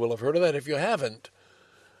 Many of you will have heard of that. If you haven't,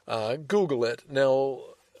 Google it. Now,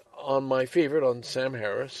 on my favorite, on Sam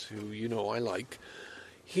Harris, who I like,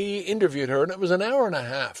 he interviewed her, and it was an hour and a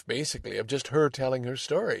half, basically, of just her telling her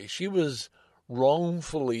story. She was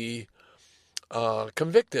wrongfully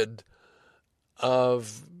convicted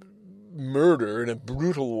of murder in a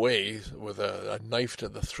brutal way with a knife to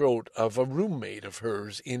the throat of a roommate of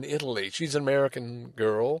hers in Italy. She's an American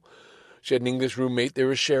girl. She had an English roommate. They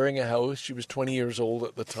were sharing a house. She was 20 years old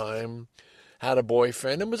at the time, had a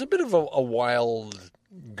boyfriend, and was a bit of a wild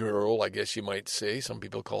girl, I guess you might say. Some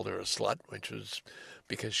people called her a slut, which was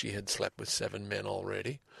because she had slept with 7 men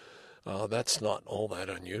already. That's not all that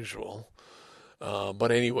unusual.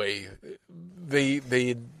 But anyway,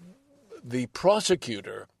 the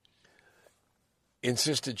prosecutor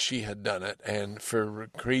insisted she had done it, and for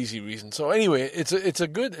crazy reasons. So anyway, it's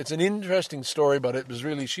an interesting story, but it was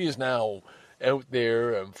really, she is now out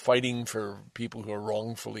there fighting for people who are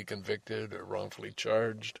wrongfully convicted or wrongfully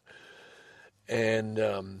charged, and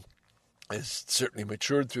has certainly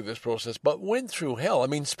matured through this process, but went through hell. I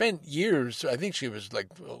mean, spent years, I think she was like,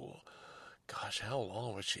 how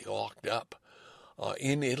long was she locked up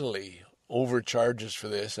in Italy over charges for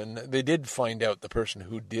this? And they did find out the person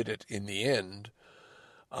who did it in the end.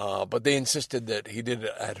 But they insisted that he did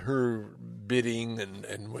it at her bidding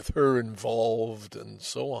and with her involved and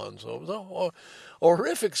so on. So it was a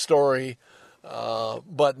horrific story,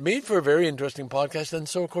 but made for a very interesting podcast. And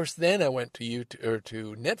so, of course, then I went to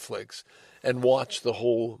Netflix and watched the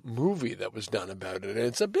whole movie that was done about it. And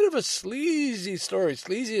it's a bit of a sleazy story.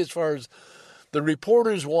 Sleazy as far as the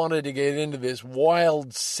reporters wanted to get into this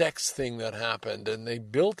wild sex thing that happened, and they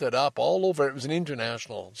built it up all over. It was an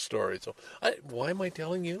international story. So why am I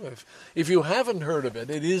telling you? If you haven't heard of it,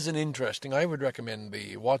 it is an interesting. I would recommend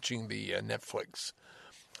watching the Netflix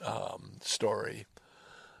story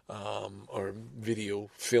or video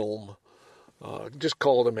film. Just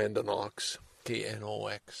call it Amanda Knox,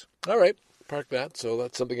 Knox. All right, park that. So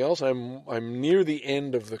that's something else. I'm near the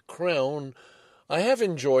end of The Crown. I have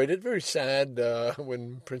enjoyed it. Very sad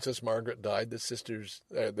when Princess Margaret died,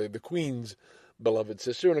 the Queen's beloved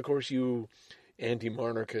sister. And of course, you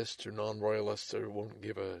anti-monarchists or non-royalists won't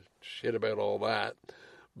give a shit about all that.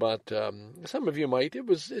 But some of you might.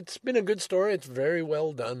 It's been a good story. It's very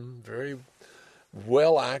well done, very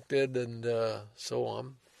well acted, and so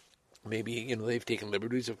on. Maybe they've taken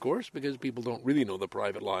liberties, of course, because people don't really know the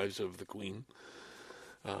private lives of the Queen.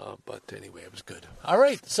 But anyway, it was good. All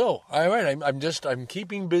right. I'm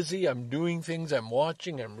keeping busy. I'm doing things. I'm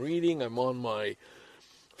watching. I'm reading. I'm on my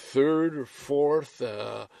third or fourth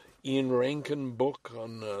Ian Rankin book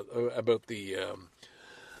on about the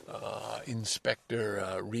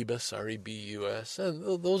Inspector Rebus, R-E-B-U-S.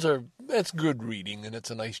 And that's good reading, and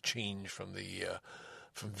it's a nice change from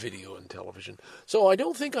video and television. So I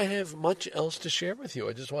don't think I have much else to share with you.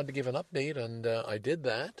 I just wanted to give an update, and I did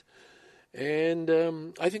that. And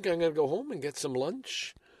I think I'm going to go home and get some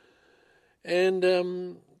lunch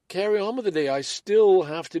and carry on with the day. I still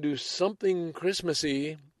have to do something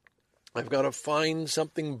Christmassy. I've got to find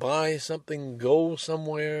something, buy something, go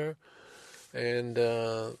somewhere. And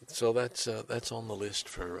so that's on the list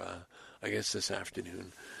for, I guess, this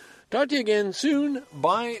afternoon. Talk to you again soon.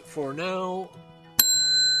 Bye for now.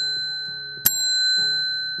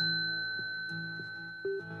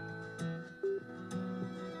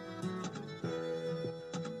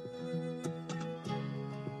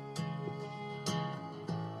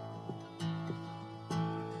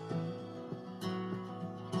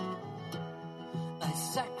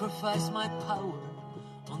 Sacrifice my power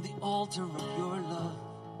on the altar of your love,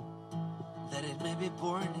 that it may be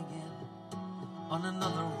born again on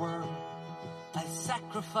another world. I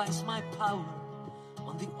sacrifice my power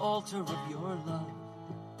on the altar of your love,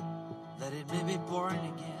 that it may be born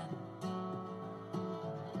again.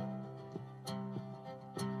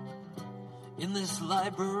 In this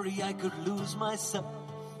library I could lose myself,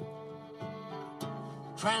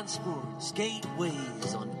 transports,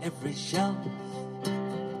 gateways on every shelf,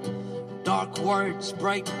 dark words,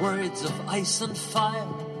 bright words of ice and fire,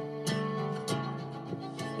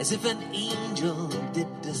 as if an angel did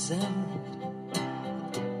descend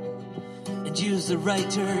and use the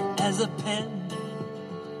writer as a pen.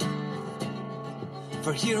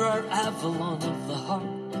 For here are Avalon of the heart,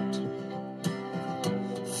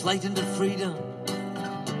 Flight into Freedom,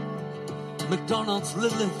 MacDonald's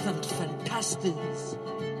Lilith and Fantastis,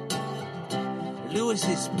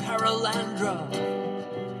 Lewis's Paralandra.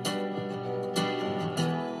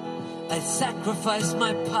 I sacrifice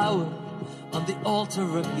my power on the altar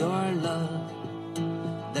of your love,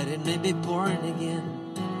 that it may be born again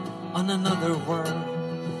on another world.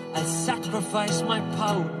 I sacrifice my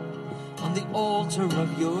power on the altar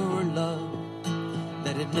of your love,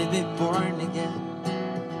 that it may be born again.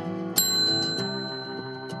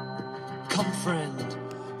 Come, friend,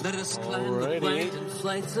 let us climb the winding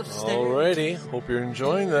flights of stairs. Alrighty, hope you're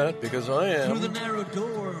enjoying that, because I am. Through the narrow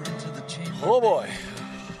door to the chamber. Oh boy.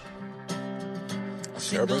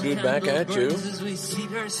 Scarborough Dude back at you.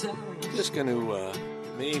 Just going to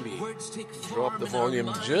maybe drop the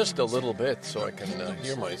volume just a little bit so I can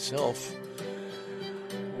hear myself.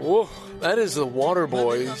 Whoa, that is the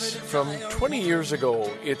Waterboys from 20 years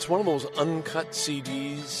ago. It's one of those uncut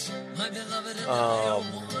CDs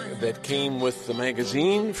that came with the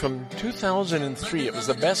magazine from 2003. It was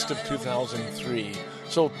the best of 2003.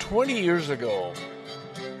 So 20 years ago.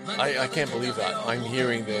 I can't believe that. I'm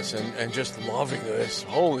hearing this and just loving this.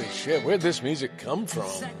 Holy shit, where'd this music come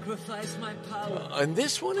from? And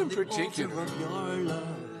this one in particular.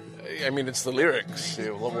 I mean, it's the lyrics.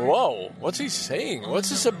 Whoa, what's he saying? What's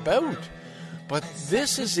this about? But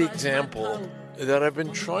this is the example that I've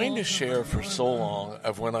been trying to share for so long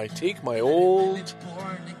of when I take my old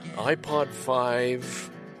iPod 5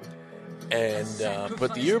 and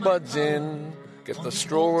put the earbuds in, get the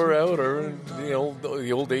stroller out, or the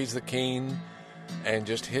old days, the cane, and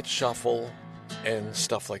just hit shuffle, and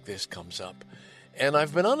stuff like this comes up. And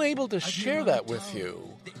I've been unable to share that with you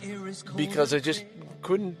because I just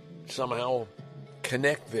couldn't somehow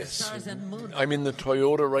connect this. I'm in the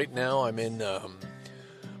Toyota right now. I'm in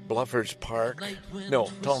Bluffers Park. No,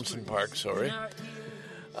 Thompson Park, sorry.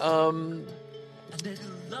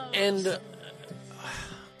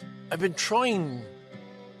 I've been trying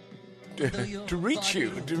to reach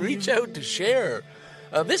you, to reach out, to share.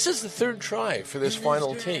 This is the third try for this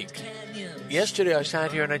final take. Yesterday I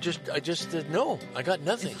sat here and I just did no. I got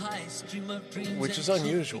nothing, which is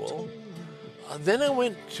unusual. Then I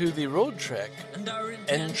went to the road trek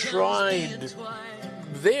and tried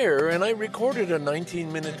there, and I recorded a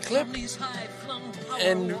 19-minute clip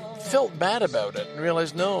and felt bad about it and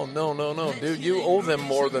realized, no, dude, you owe them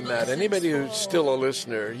more than that. Anybody who's still a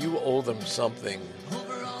listener, you owe them something.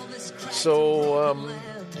 So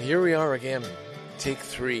here we are again, take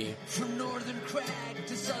 3.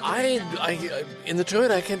 I in the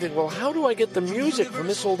toilet, I can't think, well, how do I get the music from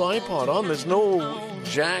this old iPod on? There's no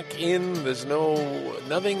jack in, there's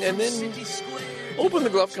nothing. And then opened the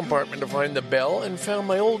glove compartment to find the bell and found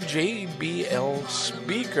my old JBL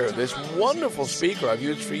speaker, this wonderful speaker I've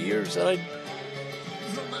used for years that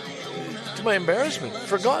to my embarrassment,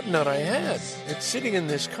 forgotten that I had. It's sitting in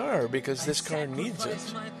this car because this car needs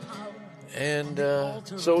it. And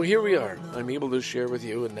so here we are. I'm able to share with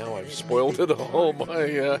you, and now I've spoiled it all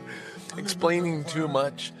by explaining too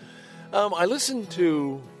much. I listened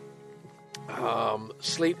to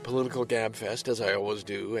Slate Political Gabfest, as I always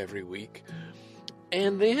do every week,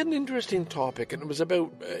 and they had an interesting topic, and it was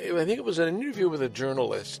about, I think it was an interview with a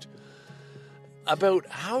journalist about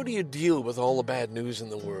how do you deal with all the bad news in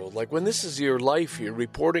the world. Like when this is your life, you're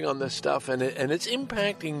reporting on this stuff, and it's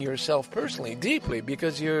impacting yourself personally deeply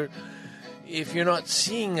because if you're not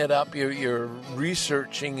seeing it up, you're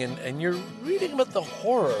researching and you're reading about the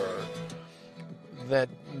horror that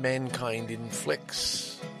mankind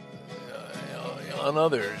inflicts on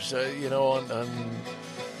others,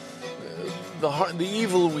 on the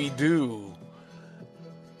evil we do.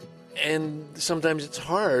 And sometimes it's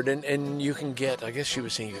hard, and you can get, I guess she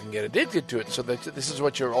was saying you can get addicted to it, so that this is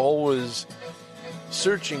what you're always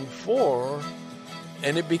searching for.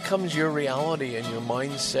 And it becomes your reality and your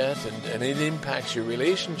mindset, and it impacts your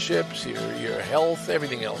relationships, your health,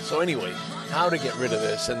 everything else. So anyway, how to get rid of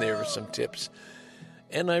this, and there were some tips.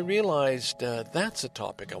 And I realized that's a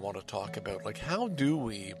topic I want to talk about. Like, how do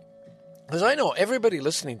we... Because I know everybody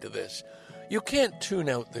listening to this, you can't tune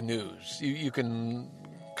out the news. You can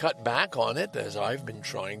cut back on it, as I've been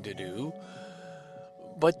trying to do.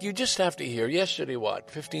 But you just have to hear. Yesterday,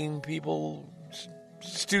 15 people...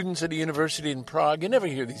 students at a university in Prague. You never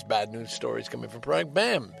hear these bad news stories coming from Prague.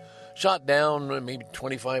 Bam! Shot down, maybe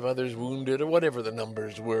 25 others wounded, or whatever the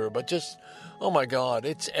numbers were. But just, oh my God,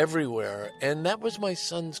 it's everywhere. And that was my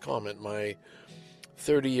son's comment, my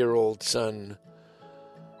 30-year-old son.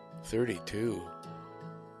 32.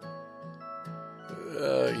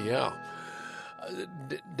 Yeah.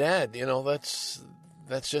 Dad, that's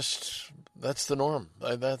the norm.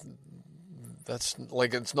 That's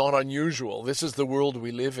like, it's not unusual. This is the world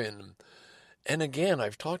we live in. And again,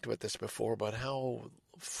 I've talked about this before, about how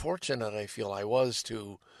fortunate I feel I was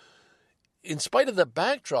to, in spite of the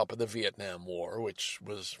backdrop of the Vietnam War, which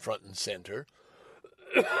was front and center,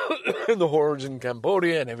 and the horrors in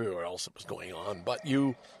Cambodia and everywhere else that was going on, but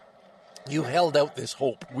you held out this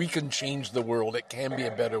hope. We can change the world. It can be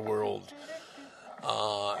a better world.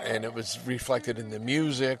 And it was reflected in the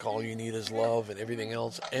music, All You Need Is Love, and everything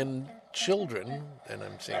else. And children, and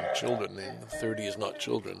I'm saying children, 30 is not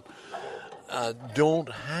children,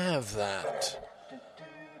 don't have that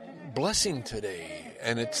blessing today.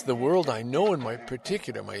 And it's the world I know, in my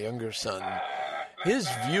younger son, his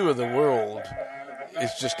view of the world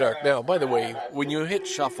is just dark. Now, by the way, when you hit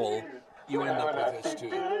shuffle, you end up with this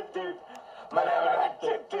too.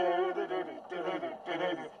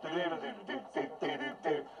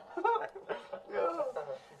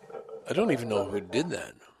 I don't even know who did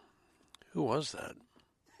that. Who was that?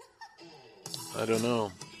 I don't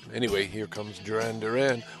know. Anyway, here comes Duran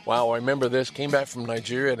Duran. Wow, I remember this. Came back from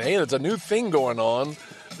Nigeria, and hey, there's a new thing going on.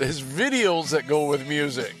 There's videos that go with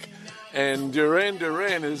music. And Duran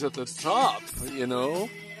Duran is at the top,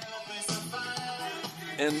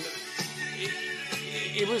 And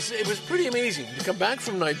it was pretty amazing to come back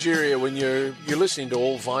from Nigeria when you're listening to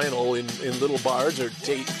old vinyl in little bars or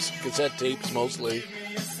tapes, cassette tapes mostly.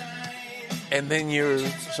 And then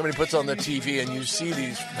somebody puts on the TV and you see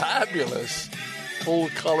these fabulous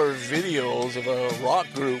full-color videos of a rock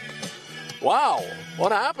group. Wow,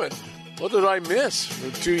 what happened? What did I miss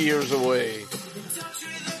for 2 years away?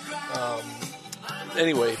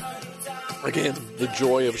 Anyway, again, the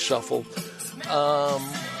joy of shuffle.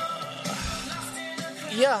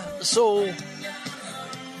 Yeah, so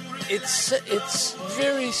it's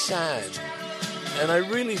very sad, and I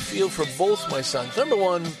really feel for both my sons. Number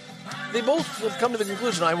one, they both have come to the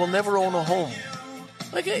conclusion, I will never own a home.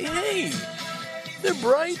 Like, hey, They're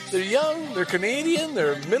bright, they're young, they're Canadian,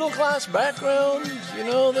 they're middle-class background. You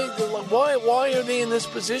know, why are they in this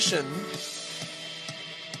position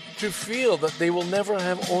to feel that they will never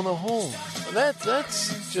own a home? That's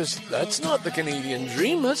not the Canadian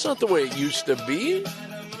dream. That's not the way it used to be.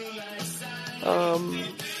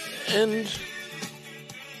 And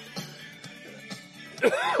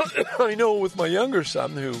I know with my younger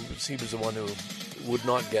son, he was the one who would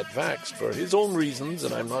not get vaxxed for his own reasons,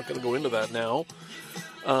 and I'm not going to go into that now.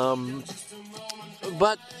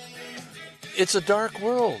 But it's a dark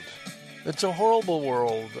world. It's a horrible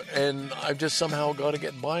world, and I've just somehow got to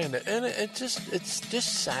get by in it. And it's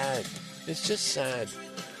just sad. It's just sad.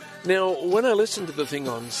 Now, when I listened to the thing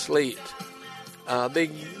on Slate,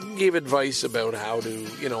 they gave advice about how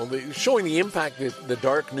to, showing the impact that the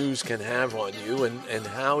dark news can have on you and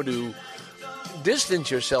how to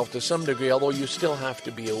distance yourself to some degree, although you still have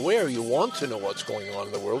to be aware. You want to know what's going on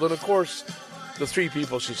in the world. And, of course, the three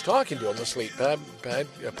people she's talking to on the Slate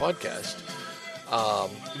podcast,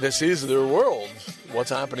 this is their world,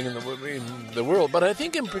 what's happening in the world. But I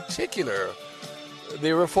think in particular,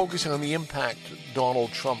 they were focusing on the impact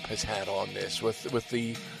Donald Trump has had on this with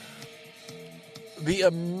the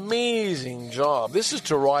amazing job. This is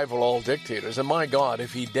to rival all dictators. And my God,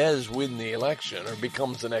 if he does win the election or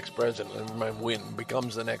becomes the next president,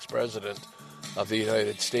 becomes the next president of the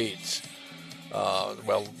United States,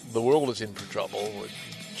 well, the world is in for trouble,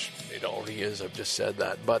 which it already is. I've just said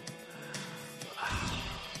that. But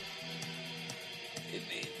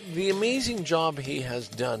the amazing job he has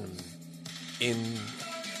done in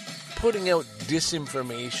putting out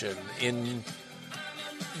disinformation, in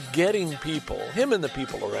getting people, him and the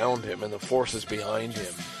people around him and the forces behind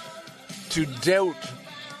him, to doubt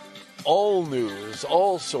all news,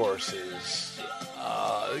 all sources,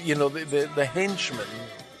 the henchmen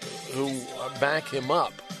who back him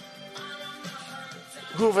up,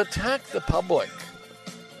 who have attacked the public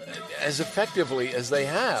as effectively as they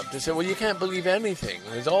have, to say, well, you can't believe anything.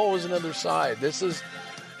 There's always another side. This is,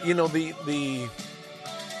 the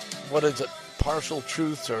what is it, partial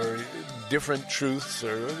truths or different truths,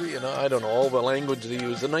 or, I don't know, all the language they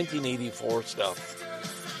use, the 1984 stuff.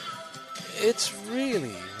 It's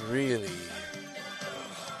really, really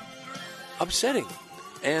upsetting.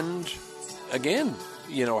 And again,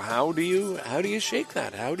 how do you shake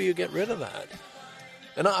that? How do you get rid of that?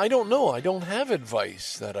 And I don't know. I don't have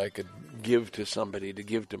advice that I could give to somebody, to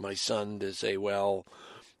give to my son, to say, well,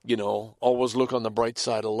 always look on the bright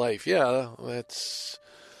side of life. Yeah, that's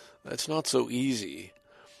not so easy.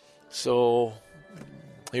 So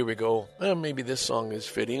here we go. Well, maybe this song is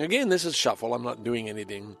fitting. Again, this is shuffle. I'm not doing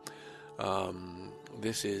anything.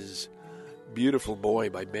 This is Beautiful Boy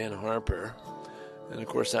by Ben Harper. And, of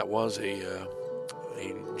course, that was a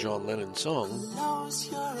John Lennon song.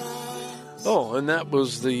 Oh, and that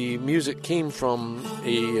was the music came from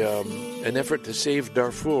an effort to save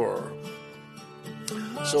Darfur.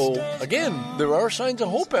 So, again, there are signs of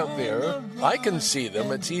hope out there. I can see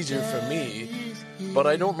them. It's easier for me. But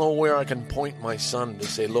I don't know where I can point my son to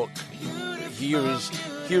say, look,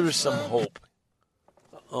 here's some hope.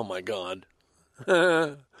 Oh, my God.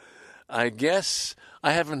 I guess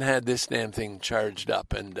I haven't had this damn thing charged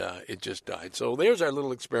up, and it just died. So there's our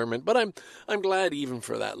little experiment. But I'm glad even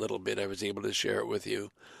for that little bit I was able to share it with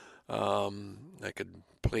you. I could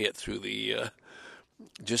play it through the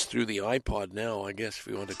just through the iPod now, I guess, if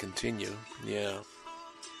we want to continue. Yeah.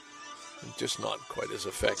 Just not quite as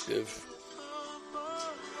effective.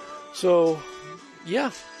 So, yeah.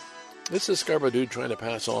 This is Scarborough Dude trying to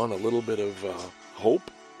pass on a little bit of hope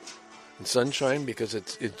and sunshine, because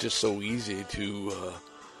it's just so easy to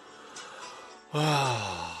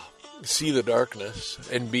see the darkness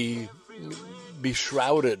and be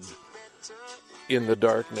shrouded in the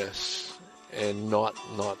darkness and not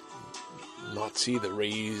see the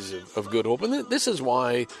rays of good hope. And this is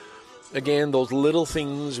why, again, those little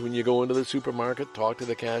things when you go into the supermarket, talk to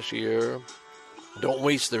the cashier, don't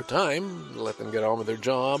waste their time, let them get on with their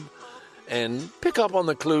job, and pick up on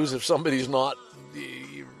the clues if somebody's not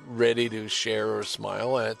ready to share or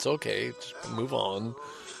smile. It's okay, just move on.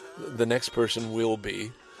 The next person will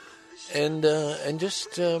be. And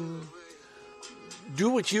just do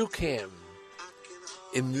what you can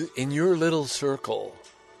in your little circle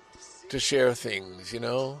to share things,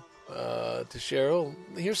 to share, oh,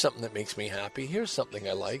 here's something that makes me happy, here's something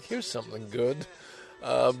I like, here's something good,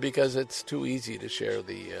 because it's too easy to share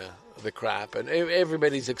the crap, and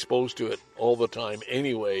everybody's exposed to it all the time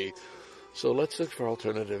anyway. So let's look for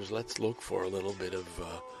alternatives. Let's look for a little bit of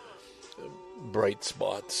bright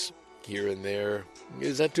spots here and there.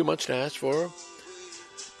 Is that too much to ask for?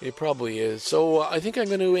 It probably is. So I think I'm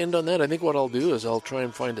going to end on that. I think what I'll do is I'll try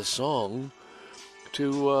and find a song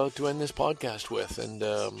to end this podcast with and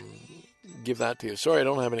give that to you. Sorry, I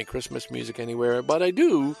don't have any Christmas music anywhere, but I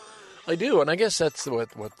do, and I guess that's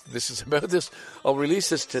what this is about. I'll release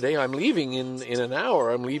this today. I'm leaving in an hour.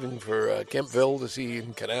 I'm leaving for Kempville to see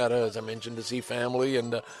in Canada, as I mentioned, to see family,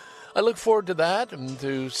 and I look forward to that and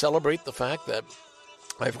to celebrate the fact that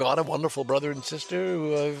I've got a wonderful brother and sister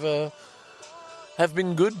who have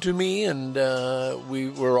been good to me, and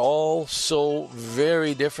we're all so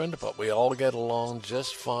very different, but we all get along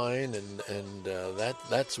just fine, and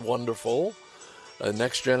that's wonderful.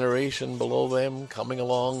 Next generation below them coming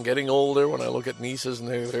along, getting older. When I look at nieces and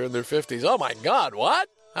they're in their 50s, oh my God, what?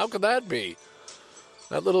 How could that be?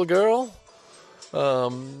 That little girl?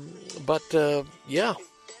 Yeah.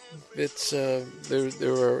 It's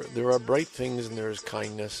there are bright things, and there is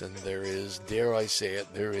kindness, and there is, dare I say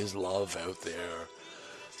it, there is love out there.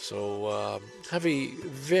 So have a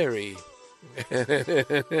very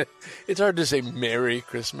it's hard to say Merry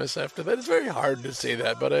Christmas after that. It's very hard to say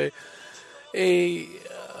that, but a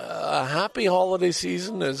happy holiday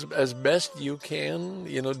season as best you can.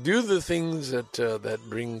 You know, do the things that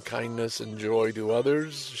bring kindness and joy to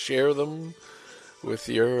others. Share them with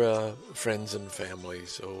your friends and family.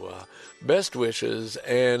 So best wishes,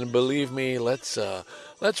 and believe me, let's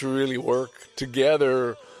really work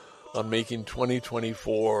together on making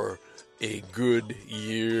 2024 a good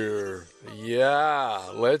year.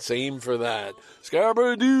 Yeah, let's aim for that.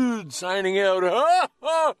 Scarborough Dude signing out. Ho,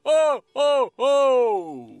 ho, ho, ho,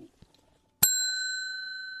 ho!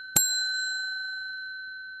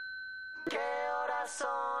 ¿Qué horas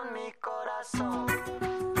son, mi corazón?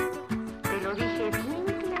 Te lo dije bien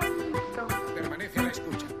clarito. Permanece a la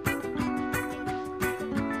escucha.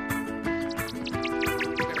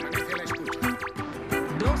 Permanece a la escucha.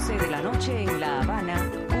 12 de la noche en La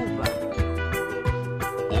Habana, Cuba.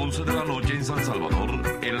 11 de la noche en San Salvador,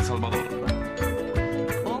 El Salvador.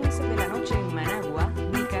 11 de la noche en Managua,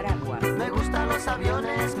 Nicaragua. Me gustan los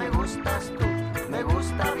aviones, me gustas tú. Me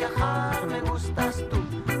gusta viajar, me gustas tú.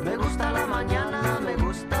 Me gusta la mañana, me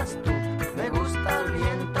gustas tú. Me gusta el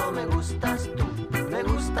viento, me gustas tú. Me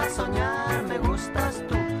gusta soñar, me gustas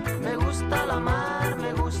tú. Me gusta la mar,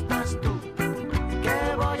 me gustas tú.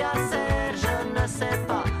 ¿Qué voy a hacer? Je ne sais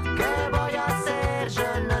pas. ¿Qué voy a hacer?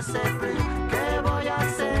 Je ne sais plus. ¿Qué voy a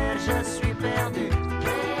hacer? Je suis perdu.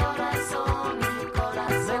 ¿Qué horas son, mi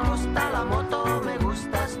corazón? Me gusta la moto, me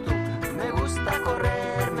gustas tú. Me gusta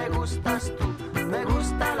correr, me gustas tú. Me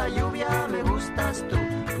gusta la lluvia, me gustas tú.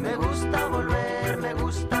 Me gusta volver, me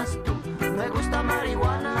gustas tú. Me gusta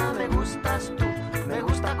marihuana, me gustas tú. Me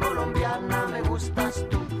gusta colombiana, me gustas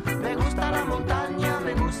tú. Me gusta la montaña,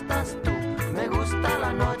 me gustas tú. Me gusta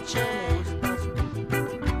la noche.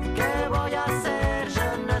 ¿Qué voy a hacer?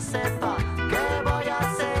 Je ne sais pas. ¿Qué voy a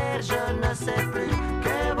hacer? Je ne sais plus.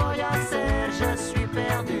 ¿Qué voy a hacer? Je suis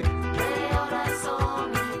perdu. ¿Qué horas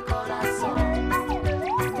son, mi corazón?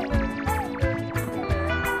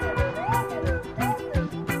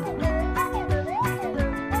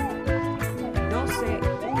 12,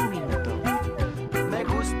 1 minuto. Me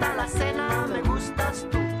gusta la cena, me gustas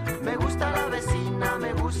tú. Me gusta la vecina,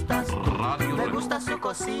 me gustas tú. Radio Me gusta su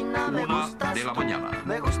cocina, me 1 gustas de la tú. mañana.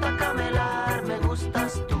 Me gusta camelar, me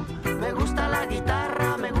gustas tú. Me gusta la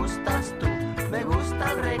guitarra, me gustas tú. Me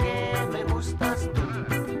gusta el reggae, me gustas tú.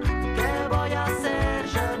 ¿Qué voy a hacer?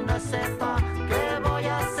 Je ne sais pas. ¿Qué voy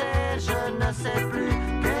a hacer? Je ne sais plus.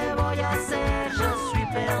 ¿Qué voy a hacer? Je suis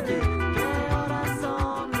perdu. ¿Qué horas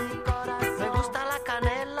son, mi corazón? Me gusta la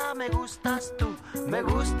canela, me gustas tú. Me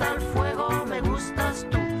gusta el fuego, me gustas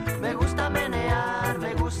tú. Me gusta menear,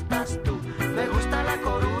 me gustas tú. Me gusta la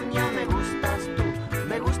Coruña, me gustas tú.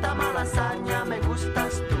 Me gusta Malasaña, me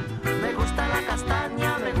gustas tú. Me gusta la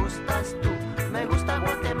castaña, me gustas tú. Me gusta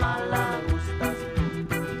Guatemala, me gustas tú.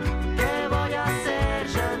 ¿Qué voy a hacer?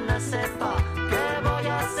 Je ne sais pas. ¿Qué voy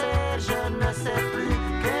a hacer? Je ne sais plus.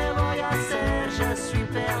 ¿Qué voy a hacer? Je suis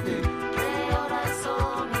perdu. ¿Qué horas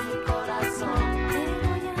son, mi corazón? ¿Qué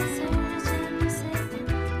voy a hacer? Je ne sais pas.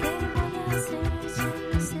 ¿Qué voy a hacer? Je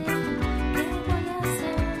ne sais pas. ¿Qué voy a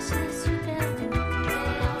hacer? Je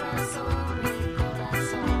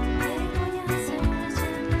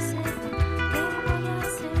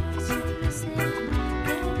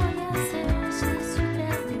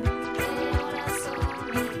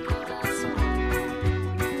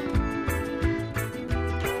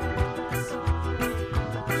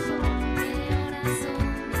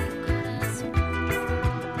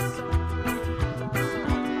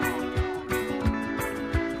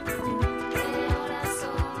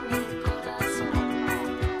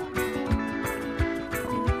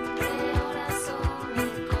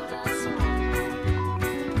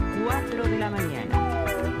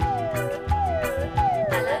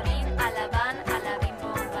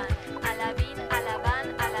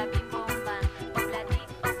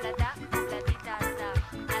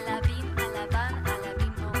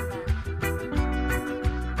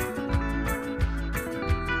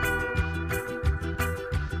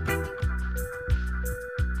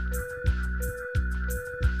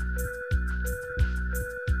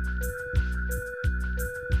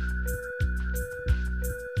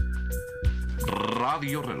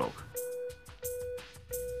Radio Reloj.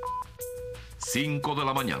 5 de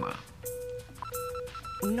la mañana.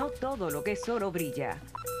 No todo lo que es oro brilla.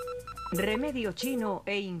 Remedio chino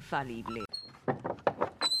e infalible.